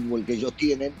al fútbol que ellos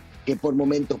tienen, que por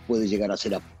momentos puede llegar a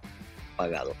ser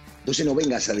apagado. Entonces no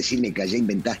vengas a decirme que allá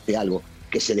inventaste algo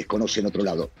que se desconoce en otro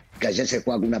lado. Que allá se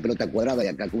juega con una pelota cuadrada y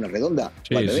acá con una redonda.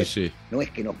 Sí. No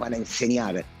es que nos van a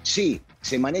enseñar. Sí,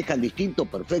 se manejan distintos,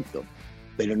 perfecto.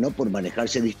 Pero no por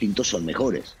manejarse distintos son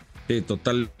mejores. Sí,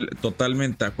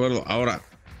 totalmente de acuerdo. Ahora,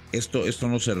 esto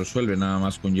no se resuelve nada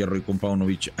más con Hierro y con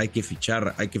Paunovic. Hay que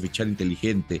fichar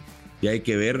inteligente y hay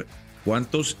que ver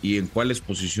cuántos y en cuáles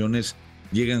posiciones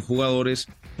llegan jugadores,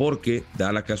 porque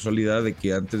da la casualidad de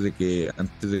que antes de que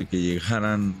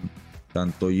llegaran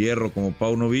tanto Hierro como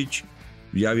Paunovic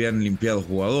ya habían limpiado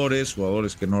jugadores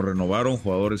que no renovaron,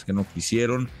 jugadores que no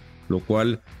quisieron, lo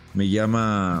cual me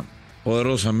llama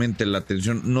poderosamente la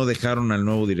atención. No dejaron al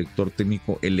nuevo director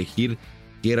técnico elegir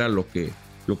qué era lo que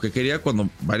quería, cuando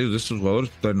varios de estos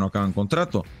jugadores todavía no acaban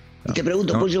contrato. Y te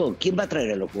pregunto, ¿no? Pollo, ¿quién va a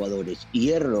traer a los jugadores?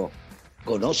 ¿Hierro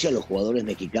conoce a los jugadores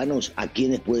mexicanos? ¿A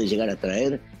quiénes puede llegar a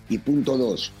traer? Y punto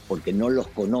 2, porque no los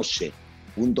conoce.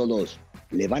 Punto 2,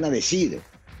 le van a decir.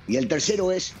 Y el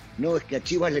tercero es, no, es que a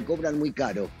Chivas le cobran muy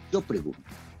caro. Yo pregunto,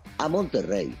 ¿a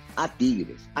Monterrey, a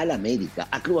Tigres, a la América,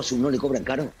 a Cruz Azul no le cobran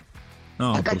caro?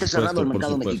 No, acá está cerrando el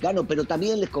mercado mexicano, pero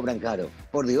también les cobran caro,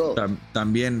 por Dios.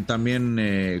 También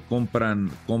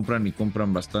compran y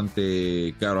compran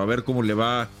bastante caro. A ver cómo le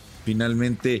va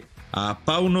finalmente a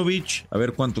Paunovic, a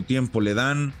ver cuánto tiempo le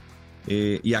dan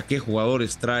y a qué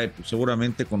jugadores trae. Pues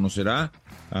seguramente conocerá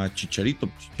a Chicharito.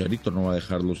 Chicharito no va a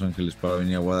dejar Los Ángeles para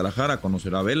venir a Guadalajara.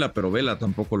 Conocerá a Vela, pero Vela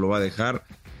tampoco lo va a dejar.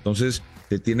 Entonces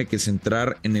se tiene que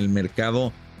centrar en el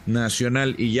mercado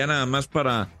nacional. Y ya nada más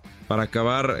para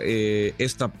acabar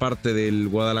esta parte del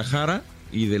Guadalajara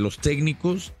y de los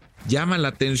técnicos, llama la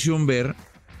atención ver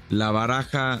la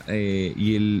baraja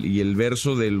y el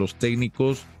verso de los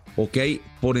técnicos, o que hay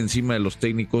por encima de los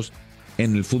técnicos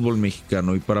en el fútbol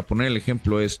mexicano. Y para poner el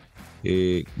ejemplo es,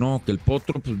 no, que el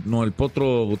Potro, pues no, el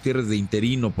Potro Gutiérrez de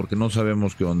interino, porque no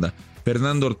sabemos qué onda.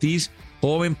 Fernando Ortiz,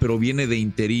 joven, pero viene de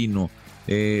interino.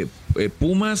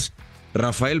 Pumas,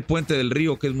 Rafael Puente del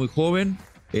Río, que es muy joven,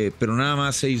 pero nada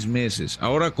más 6 meses.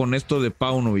 Ahora con esto de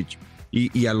Paunovic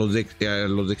y a los de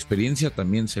experiencia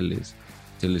también se les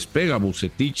pega.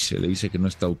 Vucetich se le dice que no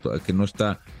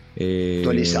está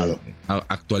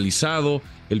actualizado.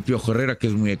 El Piojo Herrera, que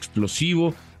es muy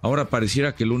explosivo. Ahora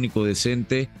pareciera que el único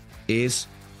decente es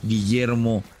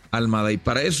Guillermo Almada. Y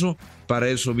para eso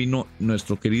vino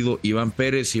nuestro querido Iván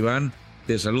Pérez. Iván,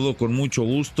 te saludo con mucho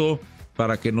gusto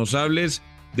para que nos hables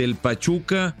del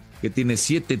Pachuca, que tiene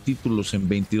 7 títulos en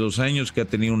 22 años, que ha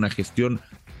tenido una gestión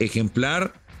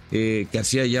ejemplar, que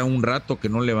hacía ya un rato que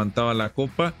no levantaba la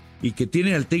copa y que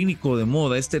tiene al técnico de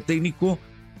moda, este técnico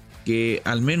que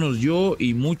al menos yo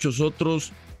y muchos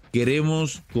otros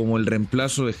queremos como el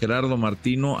reemplazo de Gerardo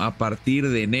Martino a partir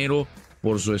de enero,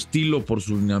 por su estilo, por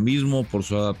su dinamismo, por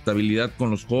su adaptabilidad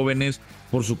con los jóvenes,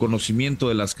 por su conocimiento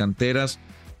de las canteras,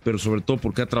 pero sobre todo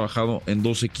porque ha trabajado en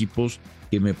 2 equipos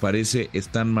que me parece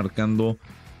están marcando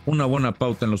una buena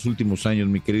pauta en los últimos años.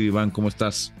 Mi querido Iván, ¿cómo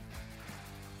estás?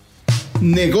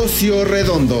 Negocio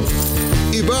Redondo.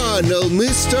 Iván, el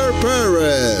Mr.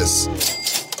 Pérez.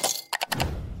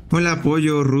 Hola,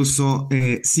 Pollo Ruso.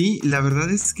 Sí, la verdad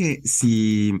es que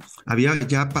sí, había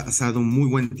ya pasado un muy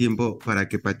buen tiempo para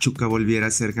que Pachuca volviera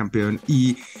a ser campeón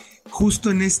y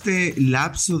justo en este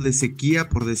lapso de sequía,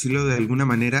 por decirlo de alguna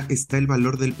manera, está el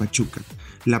valor del Pachuca,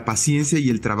 la paciencia y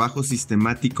el trabajo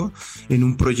sistemático en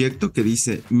un proyecto que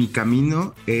dice, mi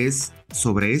camino es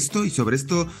sobre esto y sobre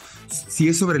esto, si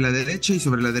es sobre la derecha y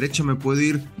sobre la derecha me puedo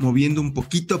ir moviendo un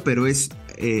poquito, pero es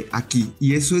aquí.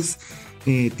 Y eso es,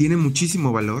 tiene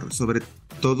muchísimo valor, sobre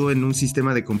todo en un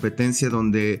sistema de competencia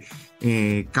donde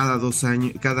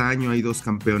cada año hay 2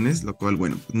 campeones, lo cual,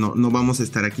 bueno, no vamos a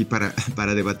estar aquí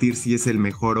para debatir si es el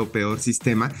mejor o peor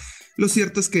sistema. Lo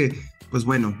cierto es que, pues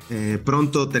bueno,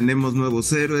 pronto tenemos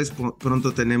nuevos héroes,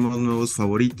 pronto tenemos nuevos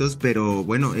favoritos, pero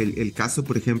bueno, el caso,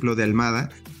 por ejemplo, de Almada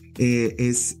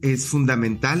es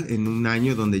fundamental en un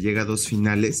año donde llega a 2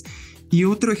 finales. Y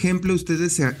otro ejemplo,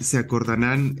 ustedes se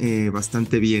acordarán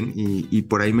bastante bien y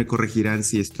por ahí me corregirán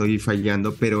si estoy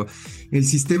fallando, pero el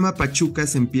sistema Pachuca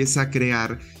se empieza a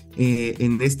crear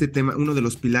en este tema. Uno de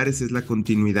los pilares es la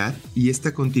continuidad, y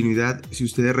esta continuidad, si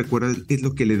ustedes recuerdan, es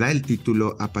lo que le da el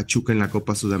título a Pachuca en la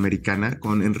Copa Sudamericana,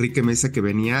 con Enrique Mesa, que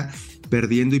venía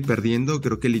perdiendo y perdiendo.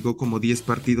 Creo que ligó como 10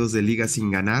 partidos de liga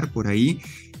sin ganar por ahí.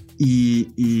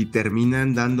 Y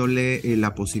terminan dándole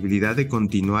la posibilidad de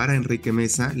continuar a Enrique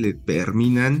Mesa, le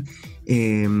terminan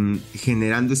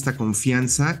generando esta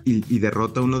confianza y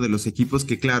derrota a uno de los equipos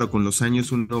que, claro, con los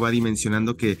años uno va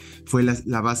dimensionando que fue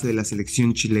la base de la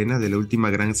selección chilena de la última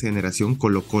gran generación,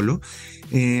 Colo-Colo,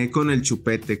 con el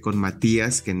Chupete, con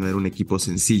Matías, que no era un equipo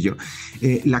sencillo.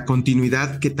 La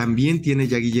continuidad que también tiene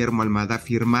ya Guillermo Almada,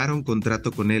 firmaron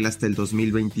contrato con él hasta el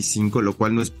 2025, lo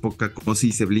cual no es poca cosa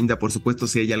y se blinda. Por supuesto,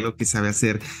 si hay algo que sabe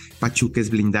hacer Pachuca es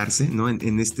blindarse, ¿no?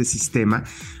 En este sistema.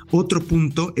 Otro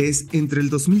punto es entre el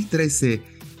 2013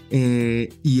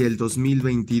 y el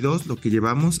 2022, lo que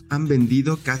llevamos, han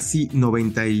vendido casi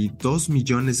 $92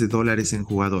 millones en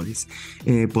jugadores.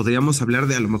 Podríamos hablar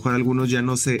de, a lo mejor algunos ya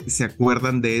no se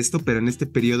acuerdan de esto, pero en este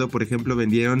periodo, por ejemplo,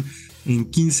 vendieron en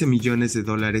 $15 millones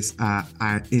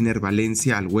a Ener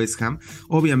Valencia, al West Ham,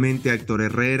 obviamente a Héctor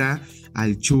Herrera,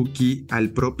 al Chucky, al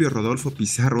propio Rodolfo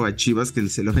Pizarro, a Chivas, que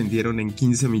se lo vendieron en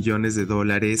 $15 millones,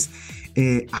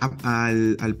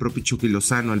 al propio Chucky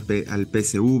Lozano, al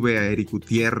PSV, a Eric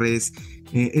Gutiérrez.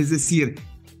 Es decir,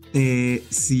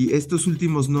 si estos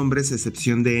últimos nombres, a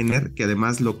excepción de Ener, que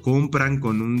además lo compran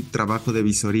con un trabajo de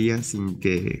visoría sin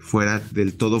que fuera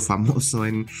del todo famoso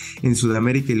en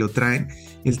Sudamérica, y lo traen,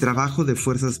 el trabajo de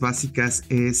fuerzas básicas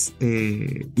es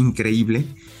increíble.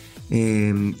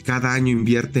 Cada año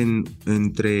invierten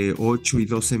entre 8 y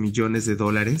 12 millones de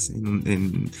dólares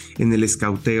en el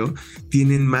escauteo.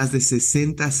 Tienen más de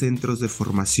 60 centros de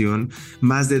formación,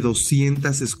 más de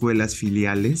 200 escuelas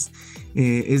filiales.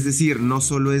 Es decir, no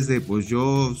solo es de, pues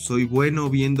yo soy bueno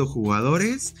viendo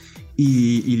jugadores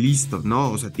y listo, no,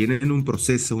 o sea, tienen un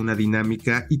proceso, una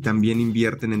dinámica, y también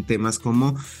invierten en temas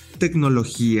como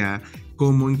tecnología,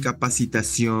 como en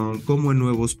capacitación, como en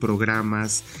nuevos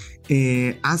programas.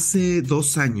 Hace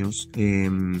 2 años,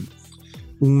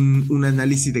 un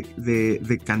análisis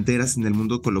de canteras en el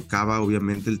mundo colocaba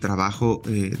obviamente el trabajo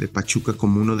de Pachuca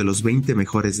como uno de los 20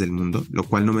 mejores del mundo, lo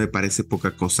cual no me parece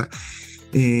poca cosa.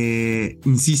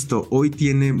 Insisto, hoy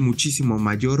tiene muchísimo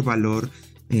mayor valor,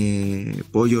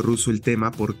 Pollo Ruso, el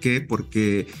tema. ¿Por qué?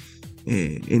 Porque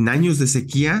en años de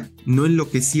sequía no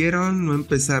enloquecieron, no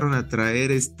empezaron a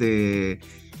traer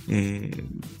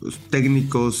pues,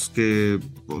 técnicos que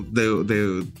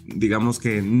digamos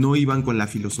que no iban con la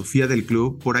filosofía del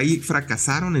club. Por ahí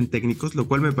fracasaron en técnicos, lo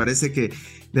cual me parece que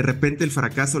de repente el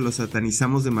fracaso lo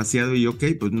satanizamos demasiado y ok,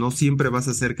 pues no siempre vas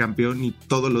a ser campeón ni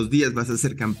todos los días vas a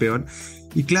ser campeón.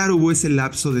 Y claro, hubo ese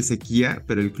lapso de sequía,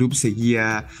 pero el club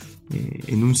seguía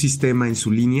en un sistema, en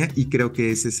su línea, y creo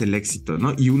que ese es el éxito,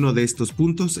 ¿no? Y uno de estos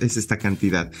puntos es esta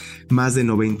cantidad, más de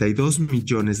 $92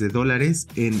 millones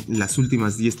en las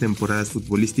últimas 10 temporadas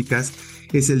futbolísticas.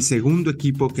 Es el segundo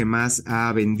equipo que más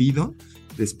ha vendido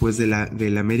después de la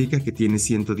América, que tiene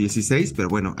 116, pero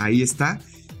bueno, ahí está.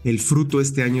 El fruto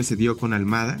este año se dio con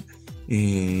Almada,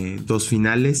 2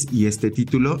 finales y este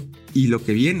título, y lo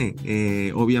que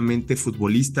viene, obviamente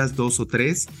futbolistas, 2 o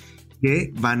 3,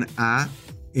 que van a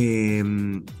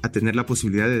tener la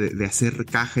posibilidad de hacer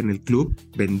caja en el club,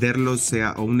 venderlos sea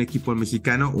a un equipo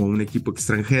mexicano o a un equipo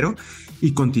extranjero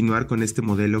y continuar con este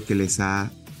modelo que les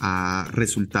ha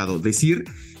resultado. Decir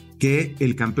que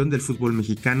el campeón del fútbol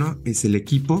mexicano es el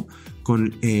equipo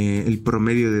con el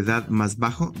promedio de edad más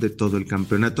bajo de todo el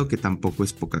campeonato, que tampoco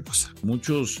es poca cosa.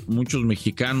 Muchos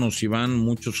mexicanos, Iván,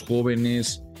 muchos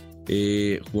jóvenes,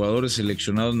 jugadores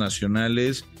seleccionados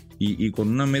nacionales, y con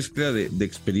una mezcla de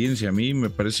experiencia. A mí me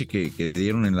parece que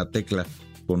dieron en la tecla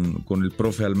con el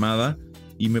profe Almada,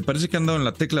 y me parece que han dado en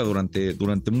la tecla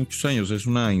durante muchos años. Es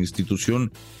una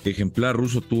institución ejemplar.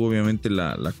 Ruso, tú obviamente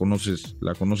la conoces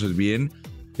bien,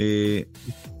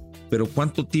 pero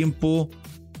 ¿cuánto tiempo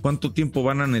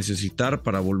van a necesitar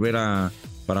para volver a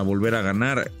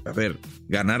ganar? A ver,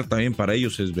 ganar también para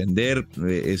ellos es vender,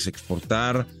 es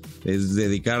exportar, es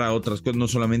dedicar a otras cosas, no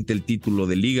solamente el título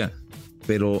de liga.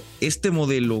 Pero este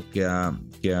modelo que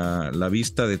a la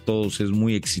vista de todos es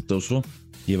muy exitoso,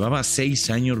 llevaba 6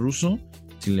 años, Ruso,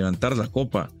 sin levantar la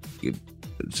copa.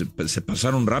 Se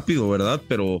pasaron rápido, ¿verdad?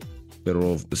 Pero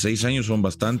 6 años son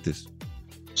bastantes.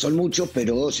 Son muchos,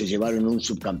 pero se llevaron un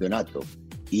subcampeonato.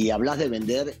 Y hablas de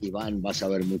vender, Iván, vas a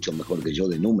ver mucho mejor que yo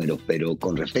de números, pero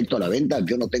con respecto a la venta,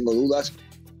 yo no tengo dudas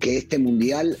que este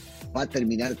mundial va a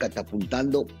terminar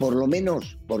catapultando por lo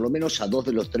menos a 2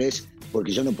 de los 3,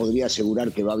 porque yo no podría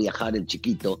asegurar que va a viajar el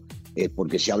chiquito,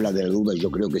 porque se habla de la duda, y yo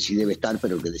creo que sí debe estar,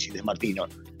 pero el que decide es Martino.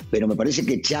 Pero me parece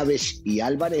que Chávez y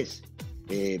Álvarez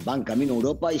van camino a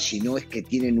Europa, y si no es que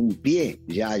tienen un pie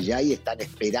ya allá y están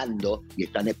esperando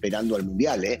al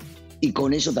mundial, y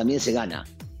con eso también se gana.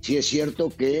 Sí es cierto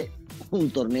que un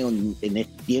torneo en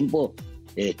este tiempo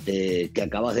que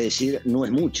acabas de decir no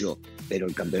es mucho, pero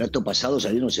el campeonato pasado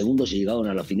salieron segundos y llegaron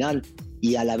a la final,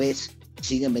 y a la vez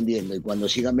siguen vendiendo, y cuando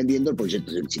sigan vendiendo el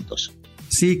proyecto es exitoso.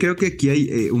 Sí, creo que aquí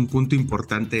hay un punto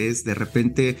importante, es de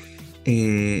repente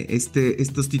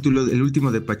estos títulos. El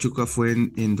último de Pachuca fue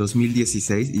en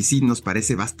 2016, y sí nos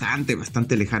parece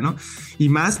bastante lejano, y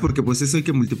más porque pues eso hay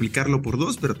que multiplicarlo por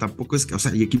 2, pero tampoco es que, o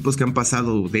sea, hay equipos que han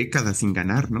pasado décadas sin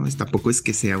ganar, ¿no? Tampoco es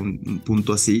que sea un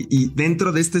punto así, y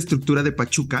dentro de esta estructura de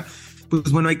Pachuca, pues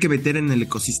bueno, hay que meter en el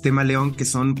ecosistema León, que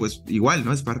son pues igual,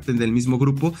 ¿no? Es parte del mismo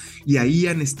grupo, y ahí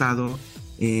han estado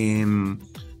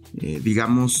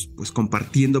digamos, pues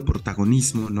compartiendo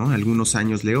protagonismo, ¿no? Algunos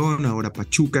años León, ahora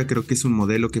Pachuca. Creo que es un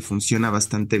modelo que funciona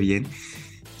bastante bien.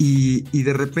 Y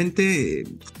de repente,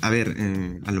 a ver,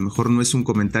 a lo mejor no es un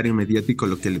comentario mediático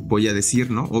lo que voy a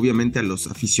decir, ¿no? Obviamente a los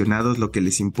aficionados lo que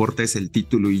les importa es el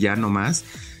título y ya no más.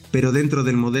 Pero dentro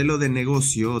del modelo de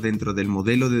negocio, dentro del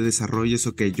modelo de desarrollo, es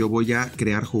ok, yo voy a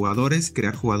crear jugadores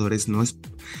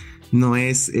no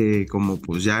es como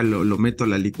pues ya lo meto a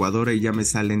la licuadora y ya me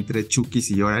sale entre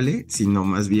chukis y órale, sino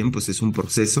más bien pues es un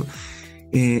proceso.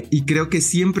 Y creo que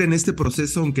siempre en este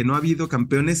proceso, aunque no ha habido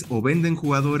campeones, o venden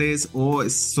jugadores o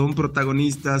son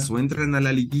protagonistas o entran a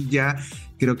la liguilla,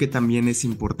 creo que también es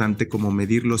importante como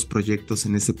medir los proyectos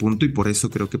en ese punto, y por eso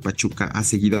creo que Pachuca ha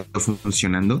seguido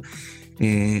funcionando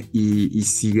y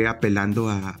sigue apelando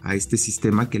a este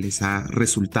sistema que les ha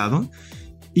resultado.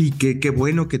 Y qué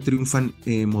bueno que triunfan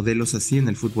modelos así en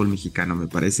el fútbol mexicano. Me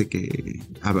parece que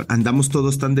andamos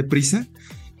todos tan deprisa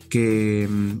que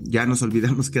ya nos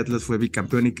olvidamos que Atlas fue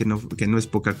bicampeón y que no es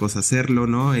poca cosa hacerlo,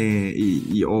 ¿no?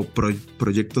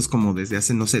 Proyectos como desde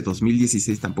hace, no sé,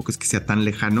 2016, tampoco es que sea tan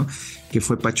lejano, que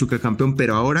fue Pachuca campeón,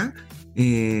 pero ahora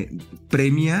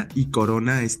premia y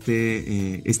corona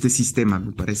este sistema.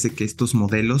 Me parece que estos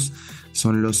modelos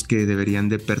son los que deberían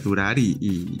de perdurar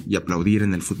y aplaudir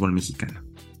en el fútbol mexicano.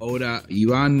 Ahora,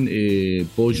 Iván,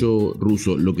 Pollo,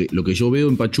 Ruso, lo que yo veo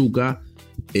en Pachuca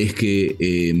es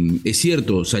que es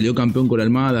cierto, salió campeón con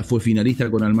Almada, fue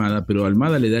finalista con Almada, pero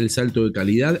Almada le da el salto de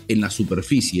calidad en la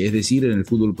superficie, es decir, en el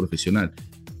fútbol profesional.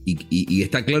 y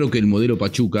está claro que el modelo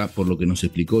Pachuca, por lo que nos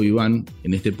explicó Iván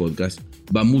en este podcast,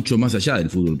 va mucho más allá del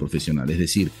fútbol profesional. Es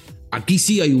decir, aquí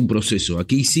sí hay un proceso,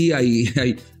 aquí sí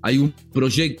hay un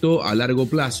proyecto a largo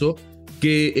plazo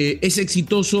que es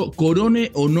exitoso, corone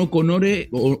o no corone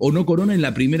en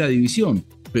la primera división,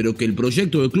 pero que el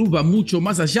proyecto del club va mucho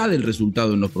más allá del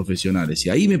resultado en los profesionales. Y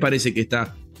ahí me parece que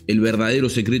está el verdadero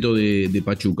secreto de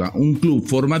Pachuca. Un club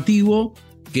formativo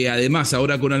que además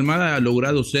ahora con Almada ha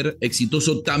logrado ser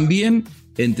exitoso también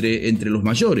entre los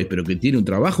mayores, pero que tiene un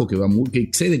trabajo que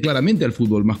excede claramente al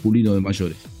fútbol masculino de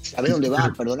mayores. ¿Sabés dónde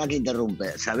va? Perdona que interrumpe.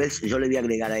 ¿Sabés? Yo le voy a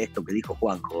agregar a esto que dijo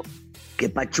Juanjo, que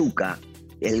Pachuca,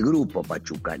 el grupo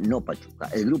Pachuca, no Pachuca,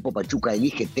 el grupo Pachuca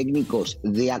elige técnicos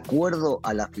de acuerdo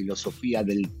a la filosofía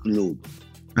del club.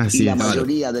 Así y la es,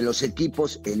 mayoría de los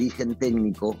equipos eligen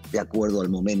técnico de acuerdo al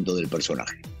momento del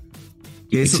personaje.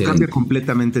 Que eso Excelente. cambia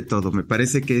completamente todo. Me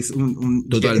parece que es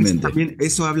Totalmente. También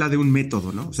eso habla de un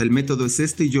método, ¿no? O sea, el método es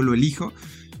este y yo lo elijo.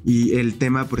 Y el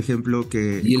tema, por ejemplo,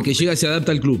 que... Y el que llega se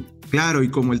adapta al club. Claro, y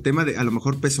como el tema de a lo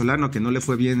mejor Pesolano, que no le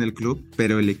fue bien en el club,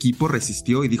 pero el equipo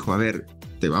resistió y dijo, a ver,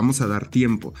 te vamos a dar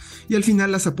tiempo. Y al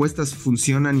final las apuestas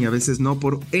funcionan y a veces no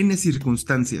por N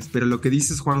circunstancias, pero lo que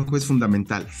dices, Juanjo, es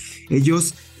fundamental.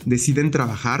 Ellos deciden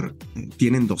trabajar,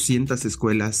 tienen 200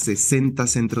 escuelas, 60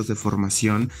 centros de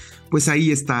formación, pues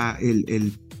ahí está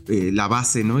la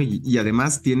base, ¿no? Y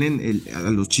además tienen,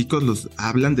 a los chicos los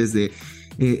hablan desde...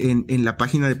 En la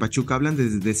página de Pachuca hablan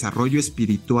de desarrollo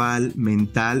espiritual,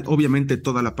 mental, obviamente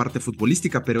toda la parte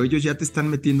futbolística, pero ellos ya te están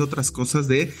metiendo otras cosas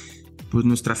de, pues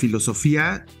nuestra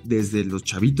filosofía desde los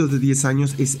chavitos de 10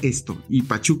 años es esto, y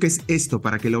Pachuca es esto,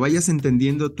 para que lo vayas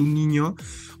entendiendo tu niño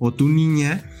o tu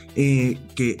niña,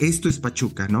 que esto es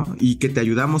Pachuca, ¿no? Y que te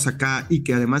ayudamos acá, y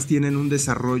que además tienen un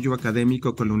desarrollo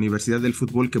académico con la Universidad del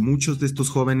Fútbol, que muchos de estos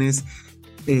jóvenes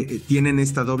tienen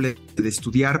esta doble de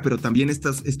estudiar, pero también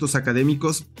estos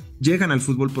académicos llegan al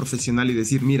fútbol profesional y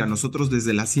decir, mira, nosotros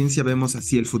desde la ciencia vemos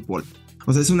así el fútbol.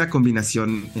 O sea, es una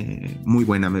combinación muy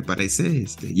buena, me parece,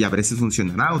 y a veces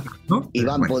funcionará otra, ¿no?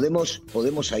 Iván, bueno.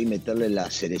 ¿podemos ahí meterle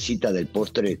la cerecita del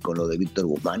postre con lo de Víctor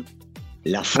Guzmán?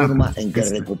 La forma en que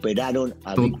recuperaron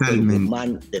a Víctor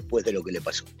Guzmán después de lo que le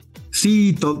pasó.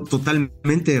 Sí,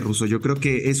 totalmente, Russo. Yo creo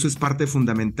que eso es parte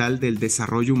fundamental del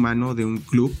desarrollo humano de un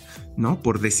club, ¿no?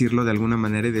 Por decirlo de alguna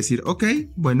manera y decir, ok,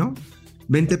 bueno,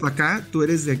 vente para acá, tú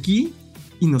eres de aquí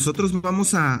y nosotros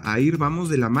vamos a ir, vamos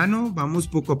de la mano, vamos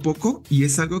poco a poco, y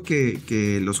es algo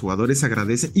que los jugadores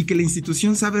agradecen y que la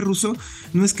institución sabe, Russo,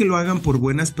 no es que lo hagan por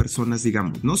buenas personas,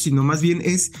 digamos, ¿no? Sino más bien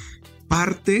es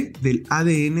parte del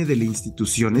ADN de la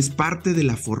institución, es parte de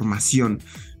la formación,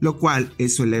 lo cual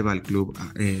eso eleva al club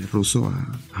ruso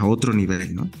a otro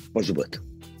nivel, ¿no? Por supuesto.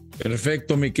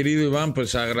 Perfecto, mi querido Iván,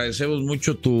 pues agradecemos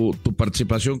mucho tu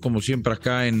participación como siempre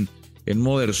acá en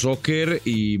Modern Soccer,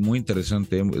 y muy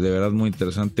interesante, de verdad muy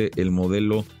interesante el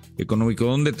modelo económico.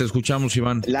 ¿Dónde te escuchamos,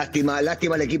 Iván? Lástima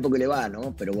al equipo que le va,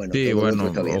 ¿no? Pero bueno. Sí,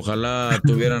 bueno, ojalá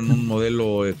tuvieran un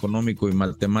modelo económico y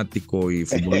matemático y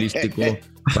futbolístico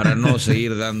para no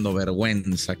seguir dando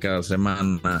vergüenza cada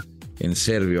semana en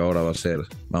serbio. Ahora va a ser,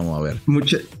 vamos a ver.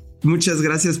 Muchas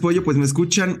gracias, Pollo. Pues me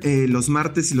escuchan los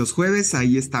martes y los jueves.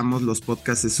 Ahí estamos, los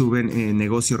podcasts se suben en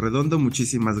Negocio Redondo.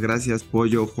 Muchísimas gracias,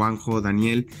 Pollo, Juanjo,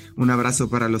 Daniel. Un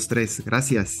abrazo para los tres.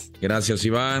 Gracias. Gracias,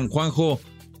 Iván. Juanjo,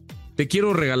 te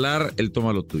quiero regalar el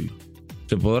Toma lo Tuyo.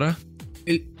 ¿Se podrá?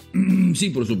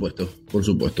 Sí, por supuesto.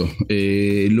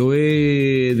 Lo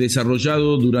he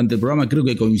desarrollado durante el programa, creo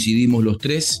que coincidimos los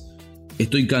tres.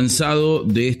 Estoy cansado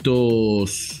de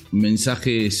estos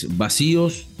mensajes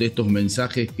vacíos, de estos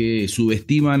mensajes que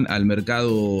subestiman al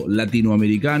mercado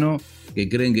latinoamericano, que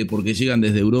creen que porque llegan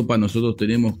desde Europa nosotros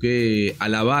tenemos que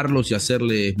alabarlos y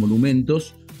hacerles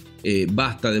monumentos.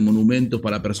 Basta de monumentos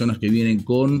para personas que vienen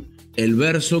con el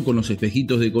verso, con los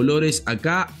espejitos de colores.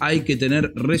 Acá hay que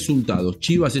tener resultados.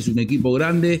 Chivas es un equipo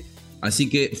grande, así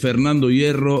que Fernando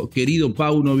Hierro, querido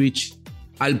Paunovic,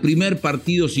 al primer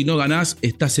partido, si no ganás,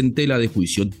 estás en tela de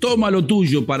juicio. Toma lo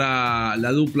tuyo para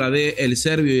la dupla de el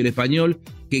serbio y el español,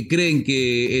 que creen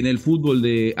que en el fútbol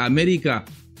de América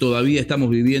todavía estamos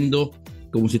viviendo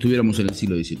como si estuviéramos en el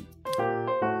siglo XIX.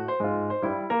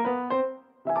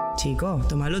 Chico,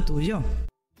 toma lo tuyo.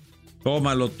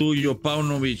 Toma lo tuyo,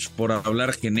 Paunovic, por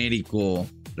hablar genérico.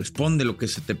 Responde lo que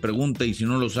se te pregunta y si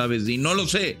no lo sabes, di, no lo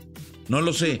sé.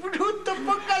 ¡Bruto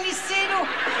focalicero!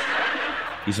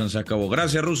 Y se acabó.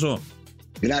 Gracias, Russo.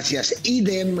 Gracias,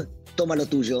 idem. Toma lo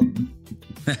tuyo.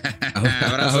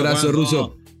 Abrazo,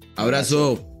 Russo.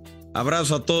 Abrazo.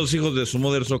 Abrazo a todos, hijos de su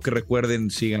Modern Soccer. Recuerden,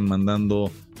 sigan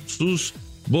mandando sus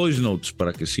voice notes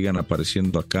para que sigan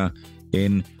apareciendo acá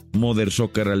en Mother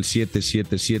Soccer al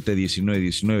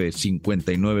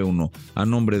 777-1919-591. A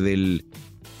nombre del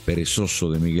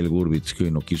perezoso de Miguel Gurbitz, que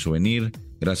hoy no quiso venir.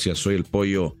 Gracias, soy el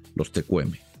Pollo, los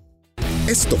TQM.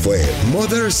 Esto fue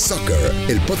Mother Soccer,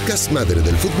 el podcast madre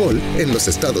del fútbol en los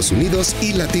Estados Unidos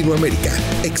y Latinoamérica,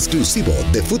 exclusivo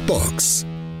de Footbox.